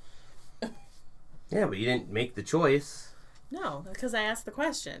question. Yeah, but you didn't make the choice. No, because I asked the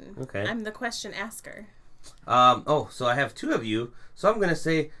question. Okay. I'm the question asker. So I have two of you. So I'm going to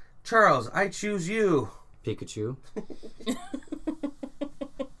say, Charles, I choose you. Pikachu.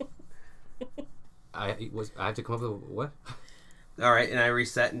 I have to come up with what? All right, and I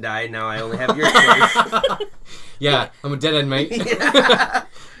reset and died. Now I only have your choice. Yeah, I'm a dead end, mate. Yeah.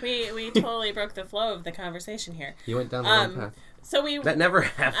 We totally broke the flow of the conversation here. You went down the wrong path. So we That never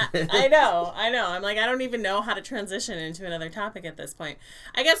happened. I know. I'm like, I don't even know how to transition into another topic at this point.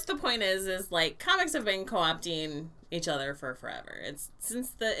 I guess the point is like comics have been co-opting each other for forever. It's since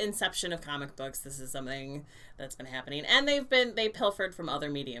the inception of comic books, this is something that's been happening. And they pilfered from other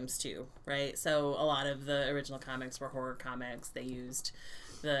mediums too, right? So a lot of the original comics were horror comics. They used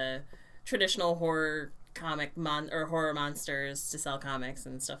the traditional horror comic horror monsters to sell comics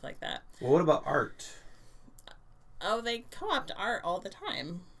and stuff like that. Well, what about art? Oh, they co-opt art all the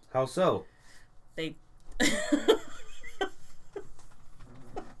time. How so? They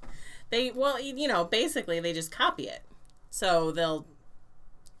basically they just copy it. So they'll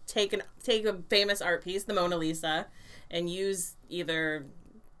take a famous art piece, the Mona Lisa, and use either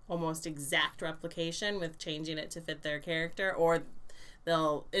almost exact replication with changing it to fit their character, or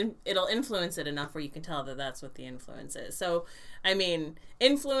it'll influence it enough where you can tell that that's what the influence is. So, I mean,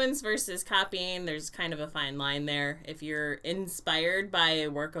 influence versus copying, there's kind of a fine line there. If you're inspired by a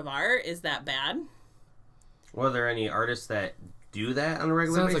work of art, is that bad? Were there any artists that do that on a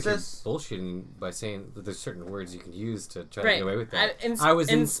regular Sounds basis? like you're bullshitting by saying that there's certain words you can use to try to Right. get away with that. I I was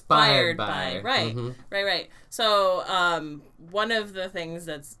inspired by. Right, Mhm. right. So, one of the things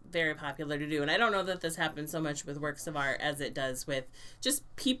that's very popular to do, and I don't know that this happens so much with works of art as it does with just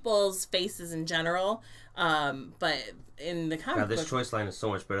people's faces in general, but in the comic God, this book... choice line is so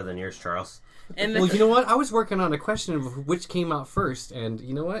much better than yours, Charles. Well, you know what? I was working on a question of which came out first, and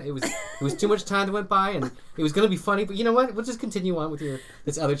you know what? It was too much time that went by, and it was going to be funny. But you know what? We'll just continue on with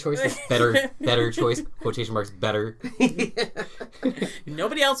this other choice, this better choice, quotation marks, better.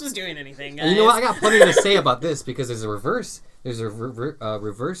 Nobody else was doing anything, guys. And you know what? I got plenty to say about this because there's a reverse. There's a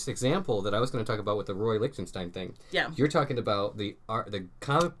reverse example that I was going to talk about with the Roy Lichtenstein thing. Yeah. You're talking about the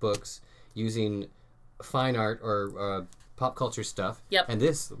comic books using fine art or pop culture stuff. Yep. And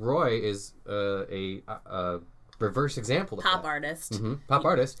this Roy is a reverse example of Pop that. artist. Mm-hmm. Pop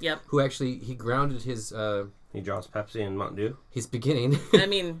artist. Yep. Who actually he grounded his He draws Pepsi and Mountain Dew. his beginning. I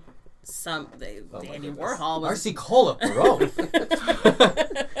mean, Andy Warhol was... RC Cola, bro.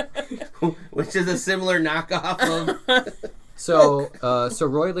 Which is a similar knockoff of... So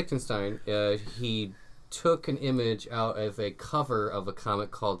Roy Lichtenstein, he took an image out of a cover of a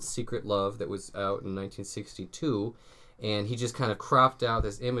comic called Secret Love that was out in 1962, and he just kind of cropped out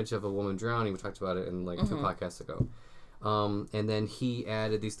this image of a woman drowning. We talked about it in like 2 podcasts ago. And then he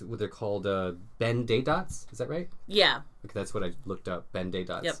added these, what they're called Ben-Day dots. Is that right? Yeah. Okay, that's what I looked up, Ben-Day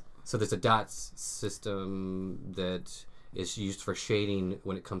dots. Yep. So there's a dots system that is used for shading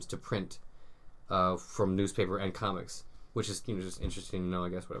when it comes to print from newspaper and comics, which is just interesting to know, I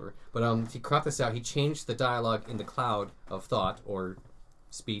guess, whatever. But he cropped this out. He changed the dialogue in the cloud of thought or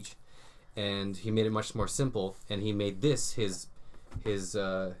speech, and he made it much more simple. And he made this his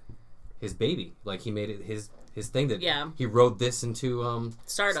baby. Like he made it his thing that he rode this into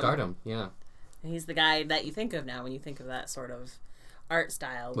stardom. Yeah. And he's the guy that you think of now when you think of that sort of art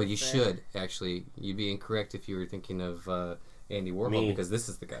style. Well, you should actually. You'd be incorrect if you were thinking of Andy Warhol because this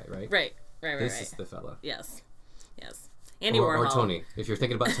is the guy, right? Right. This is the fella. Yes. Andy Warhol. Or Tony. If you're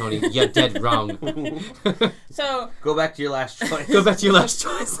thinking about Tony, you're dead wrong. So go back to your last choice. Go back to your last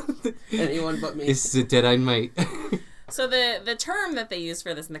choice. Anyone but me. It's a dead-eyed mate. So the term that they use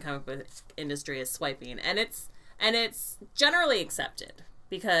for this in the comic book industry is swiping, and it's generally accepted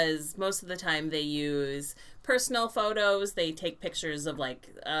because most of the time they use personal photos. They take pictures of like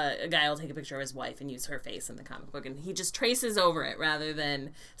a guy will take a picture of his wife and use her face in the comic book, and he just traces over it rather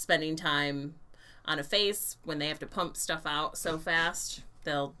than spending time on a face. When they have to pump stuff out so fast,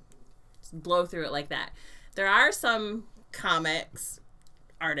 they'll blow through it like that. There are some comics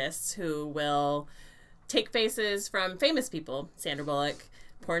artists who will take faces from famous people. Sandra Bullock,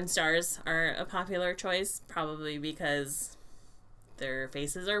 porn stars are a popular choice, probably because their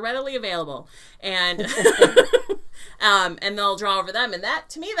faces are readily available, and and they'll draw over them. And that,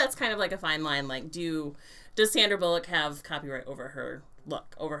 to me, that's kind of like a fine line. Like, does Sandra Bullock have copyright over her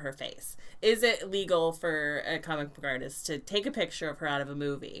look, over her face? Is it legal for a comic book artist to take a picture of her out of a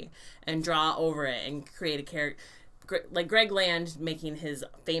movie and draw over it and create a character, like Greg Land making his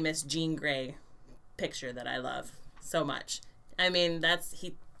famous Jean Grey picture that I love so much? I mean,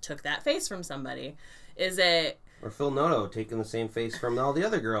 he took that face from somebody. Is it... Or Phil Noto taking the same face from all the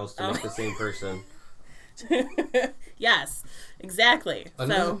other girls to make the same person. Yes, exactly.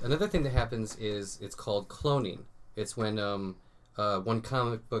 Another thing that happens is it's called cloning. It's when one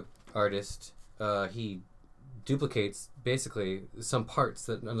comic book artist, he duplicates basically some parts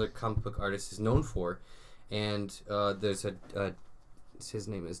that another comic book artist is known for, and there's his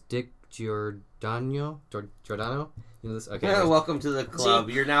name is Dick Giordano. You know this? Okay. Yeah, welcome to the club.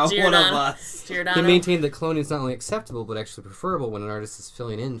 You're now one of us. Giordano. He maintained that cloning is not only acceptable but actually preferable when an artist is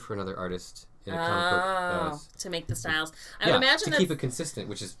filling in for another artist in a comic book. To make the styles. I would imagine to keep it consistent,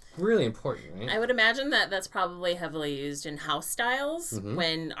 which is really important, right? I would imagine that that's probably heavily used in house styles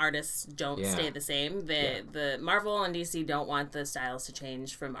when artists don't stay the same. The Marvel and DC don't want the styles to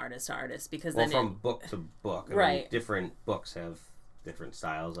change from artist to artist because then from book to book. I mean, different books have different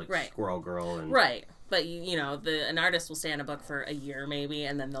styles, like Squirrel Girl and But an artist will stay on a book for a year maybe,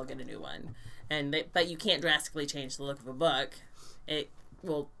 and then they'll get a new one. But you can't drastically change the look of a book. It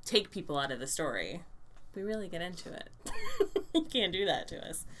will take people out of the story. We really get into it. You can't do that to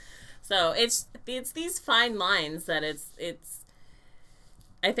us. So it's these fine lines that it's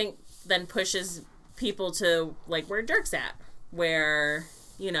I think then pushes people to like where Dirk's at, where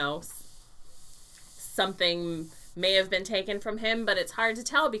something may have been taken from him, but it's hard to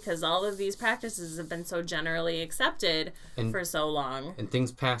tell because all of these practices have been so generally accepted for so long. And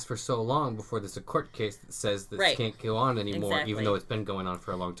things pass for so long before there's a court case that says this can't go on anymore, even though it's been going on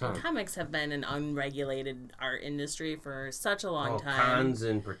for a long time. And comics have been an unregulated art industry for such a long time. Cons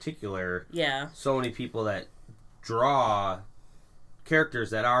in particular. Yeah. So many people that draw characters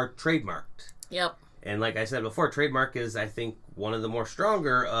that are trademarked. Yep. And like I said before, trademark is, I think, one of the more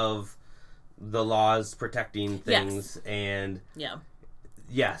stronger of the laws protecting things, and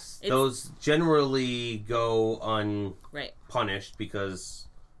those generally go unpunished because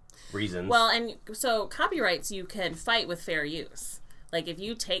reasons. Well, and so copyrights you can fight with fair use. Like if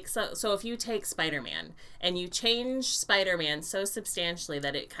you take if you take Spider-Man and you change Spider-Man so substantially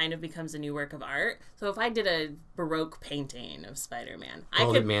that it kind of becomes a new work of art. So if I did a Baroque painting of Spider-Man, I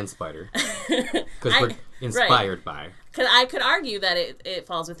could Man Spider because we're inspired by. Because I could argue that it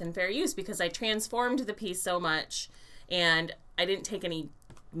falls within fair use because I transformed the piece so much, and I didn't take any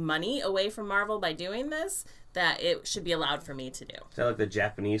money away from Marvel by doing this, that it should be allowed for me to do. Is that like the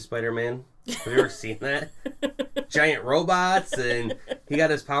Japanese Spider-Man? Have you ever seen that? Giant robots, and he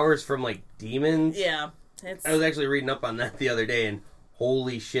got his powers from like demons. Yeah. I was actually reading up on that the other day, and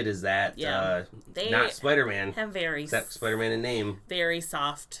holy shit is that not Spider-Man. Have except Spider-Man in name. Very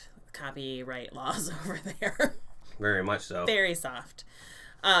soft copyright laws over there. Very much so. Very soft.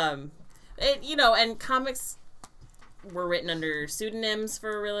 And comics were written under pseudonyms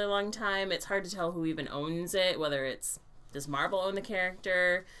for a really long time. It's hard to tell who even owns it, whether does Marvel own the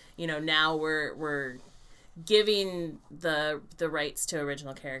character? Now we're giving the rights to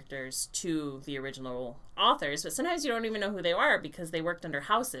original characters to the original authors, but sometimes you don't even know who they are because they worked under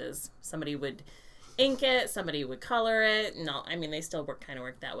houses. Somebody would ink it, somebody would color it. No, I mean they still work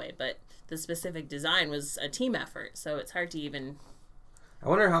that way, but the specific design was a team effort, so it's hard to even. I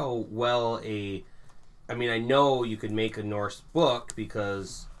wonder how well I know you could make a Norse book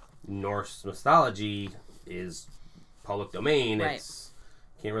because Norse mythology is public domain. Right. It's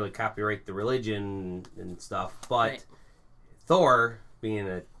can't really copyright the religion and stuff, but Thor being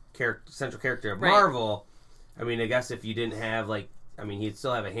a central character of Marvel, I guess if you didn't have he'd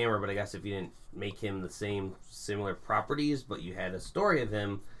still have a hammer, but I guess if you didn't make him the same similar properties, but you had a story of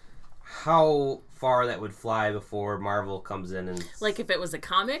him, how far that would fly before Marvel comes in and like if it was a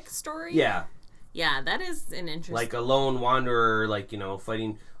comic story. Yeah, that is an interesting. Like a lone wanderer,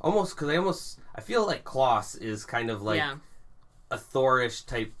 fighting almost because I feel like Klaus is kind of like a Thor-ish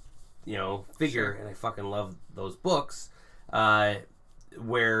type, figure, and I fucking love those books.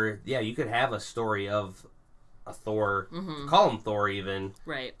 Where you could have a story of a Thor, call him Thor even,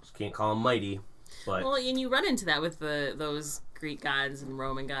 right? Just can't call him mighty, but and you run into that with those Greek gods and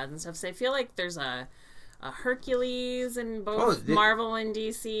Roman gods and stuff. So I feel like there's a Hercules in both Marvel and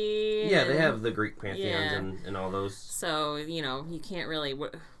DC. Yeah, they have the Greek pantheons and all those. So, you can't really.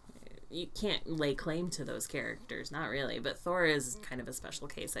 You can't lay claim to those characters, not really. But Thor is kind of a special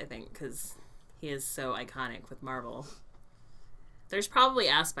case, I think, because he is so iconic with Marvel. There's probably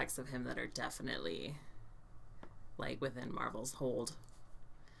aspects of him that are definitely, within Marvel's hold.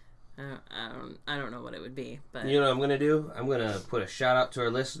 I don't know what it would be, but you know what I'm gonna do? I'm gonna put a shout out to our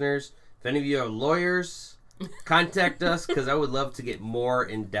listeners. If any of you are lawyers, contact us because I would love to get more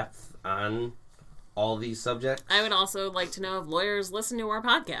in depth on all these subjects. I would also like to know if lawyers listen to our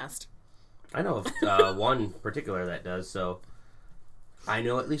podcast. I know of one particular that does, so I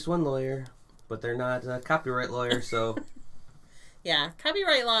know at least one lawyer, but they're not a copyright lawyer, so yeah,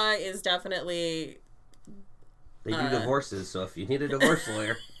 copyright law is definitely. They do divorces, so if you need a divorce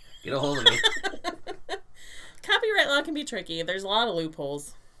lawyer, get a hold of me. Copyright law can be tricky. There's a lot of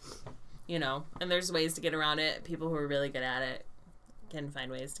loopholes, and there's ways to get around it. People who are really good at it can find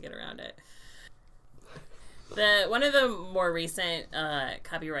ways to get around it. One of the more recent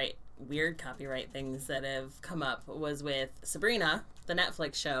weird copyright things that have come up was with Sabrina, the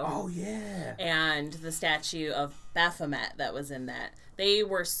Netflix show. Oh, yeah. And the statue of Baphomet that was in that. They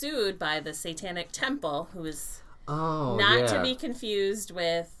were sued by the Satanic Temple, who is not to be confused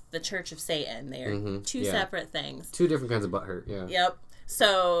with the Church of Satan. They are two separate things. Two different kinds of butthurt, yeah. Yep.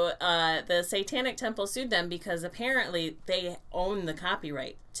 So the Satanic Temple sued them because apparently they own the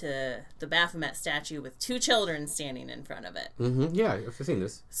copyright to the Baphomet statue with two children standing in front of it. Mm-hmm. Yeah, I've seen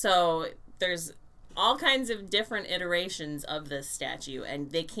this. So there's all kinds of different iterations of this statue,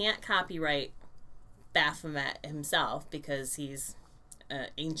 and they can't copyright Baphomet himself because he's an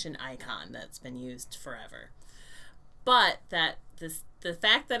ancient icon that's been used forever. But the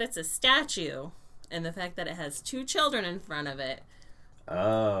fact that it's a statue and the fact that it has two children in front of it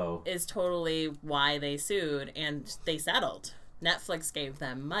is totally why they sued, and they settled. Netflix gave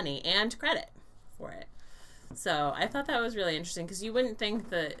them money and credit for it. So I thought that was really interesting because you wouldn't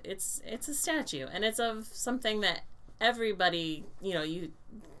think that it's a statue, and it's of something that everybody,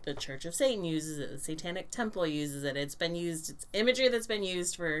 the Church of Satan uses it, the Satanic Temple uses it. It's imagery that's been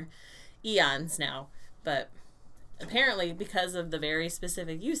used for eons now, but apparently because of the very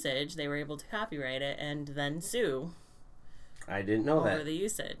specific usage, they were able to copyright it and then sue. I didn't know that. Over the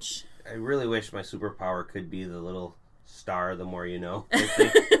usage. I really wish my superpower could be the little star, the more you know. I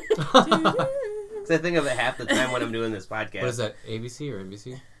think of it half the time when I'm doing this podcast. What is that, ABC or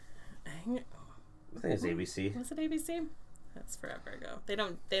NBC? I think it's ABC. Was it ABC? That's forever ago. They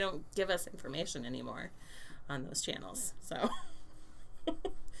don't give us information anymore on those channels. So,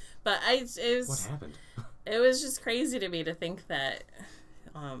 but what happened? It was just crazy to me to think that.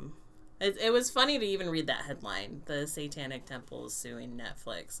 It was funny to even read that headline: the Satanic Temple is suing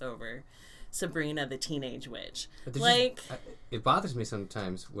Netflix over Sabrina the Teenage Witch. It bothers me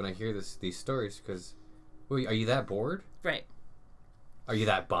sometimes when I hear these stories because, are you that bored? Right. Are you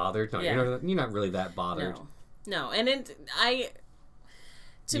that bothered? No, yeah. You're not really that bothered. No, and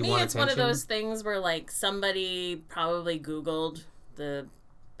to me, it's one of those things where somebody probably Googled the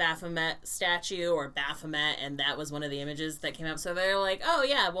Baphomet statue or Baphomet, and that was one of the images that came up. So they're like, oh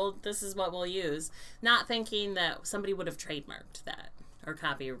yeah, well, this is what we'll use. Not thinking that somebody would have trademarked that or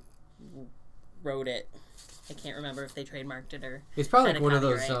wrote it. I can't remember if they trademarked it or. It's probably like one of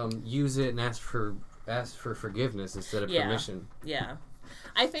those use it and ask for forgiveness instead of permission. Yeah,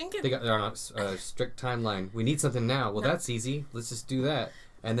 I think they're on a strict timeline. We need something now. Well, that's easy. Let's just do that,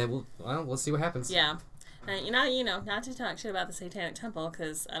 and then we'll see what happens. Yeah. Not to talk shit about the Satanic Temple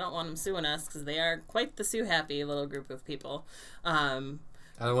because I don't want them suing us because they are quite the sue-happy little group of people. I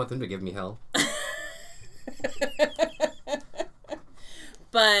don't want them to give me hell.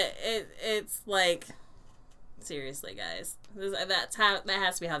 But it's like, seriously, guys, that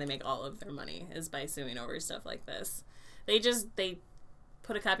has to be how they make all of their money, is by suing over stuff like this. They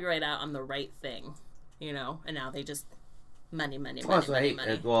put a copyright out on the right thing, and now they just money.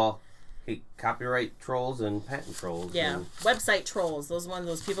 Hey, copyright trolls and patent trolls. Yeah, website trolls.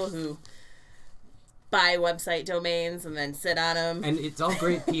 Those people who buy website domains and then sit on them. And it's all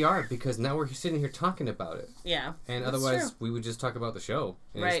great PR because now we're sitting here talking about it. Yeah, and otherwise we would just talk about the show.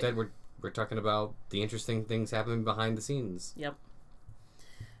 And instead we're talking about the interesting things happening behind the scenes. Yep.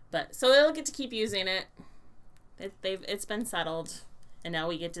 But so they'll get to keep using it. It's been settled. And now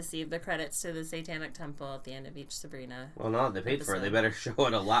we get to see the credits to the Satanic Temple at the end of each Sabrina. Well, no, they paid for it. They better show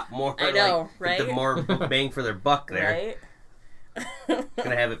it a lot more. I know, right? Get the more bang for their buck there. Right?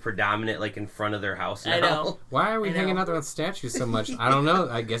 Gonna have it predominant, in front of their house now. I know. Why are we hanging out there with statues so much? I don't know.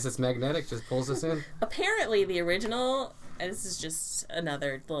 I guess it's magnetic. Just pulls us in. Apparently, the original... And this is just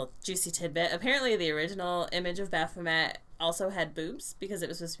another little juicy tidbit. Apparently, the original image of Baphomet also had boobs because it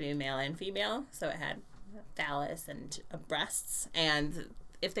was supposed to be male and female. So it had phallus and breasts, and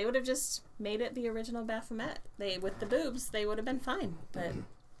if they would have just made it the original Baphomet with the boobs, they would have been fine, but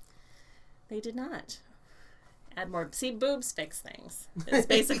they did not. Add more. See, boobs fix things. It's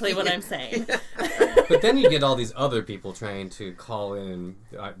basically what I'm saying. But then you get all these other people trying to call in and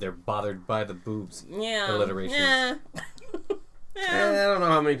they're bothered by the boobs alliterations. Yeah. I don't know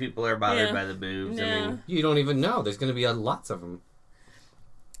how many people are bothered by the boobs. Yeah. I mean, you don't even know. There's going to be lots of them.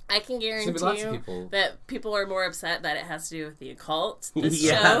 I can guarantee you that people are more upset that it has to do with the occult, this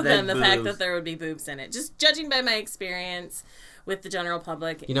show, than the fact that there would be boobs in it. Just judging by my experience with the general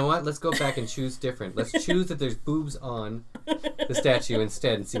public. You know what? Let's go back and choose different. Let's choose that there's boobs on the statue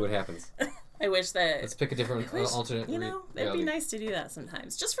instead and see what happens. I wish that... Let's pick a different alternate reality. It'd be nice to do that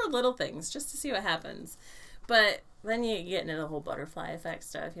sometimes. Just for little things, just to see what happens. But then you get into the whole butterfly effect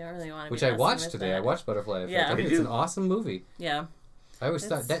stuff. You don't really want to Which I watched today. I watched Butterfly Effect. I think it's an awesome movie. Yeah. I always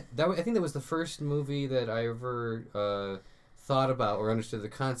thought that I think that was the first movie that I ever thought about or understood the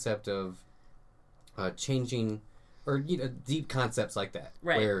concept of changing, or deep concepts like that,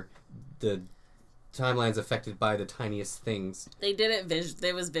 right? Where the timeline's affected by the tiniest things. They did it.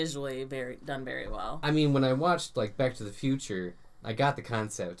 It was visually done very well. I mean, when I watched like Back to the Future, I got the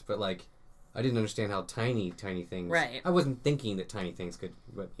concept, but like I didn't understand how tiny things. Right. I wasn't thinking that tiny things could,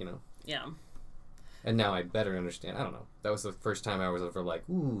 but Yeah. And now I better understand. I don't know. That was the first time I was ever like,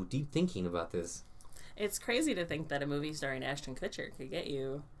 ooh, deep thinking about this. It's crazy to think that a movie starring Ashton Kutcher could get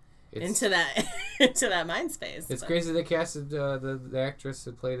you into that mind space. It's crazy they casted the actress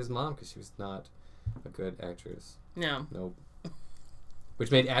who played his mom because she was not a good actress. No. Nope. Which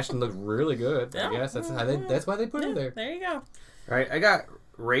made Ashton look really good. I guess that's why they put her there. There you go. All right, I got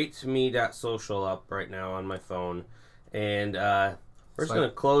RateMe.social up right now on my phone, and we're just gonna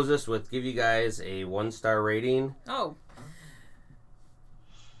close this with give you guys a 1-star rating. Oh.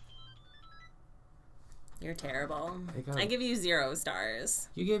 You're terrible. I give you 0 stars.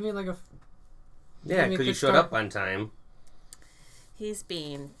 You gave me like a... Yeah, because you showed up on time. He's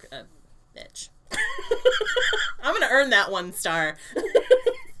being a bitch. I'm going to earn that 1 star.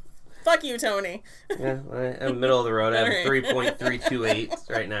 Fuck you, Tony. Yeah, I'm middle of the road. I have 3.328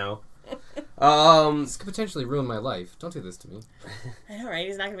 right now. This could potentially ruin my life. Don't do this to me. I know, right?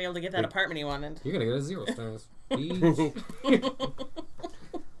 He's not going to be able to get that apartment he wanted. You're going to get a 0 stars.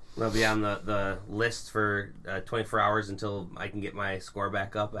 I'll be on the list for 24 hours until I can get my score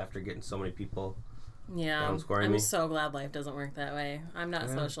back up after getting so many people down-scoring me. I'm so glad life doesn't work that way. I'm not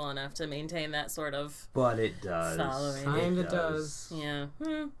social enough to maintain that sort of But it does. following. Kinda does. Yeah.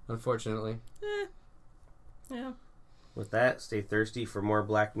 Unfortunately. Yeah. With that, stay thirsty for more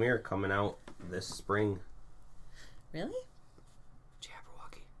Black Mirror coming out this spring. Really?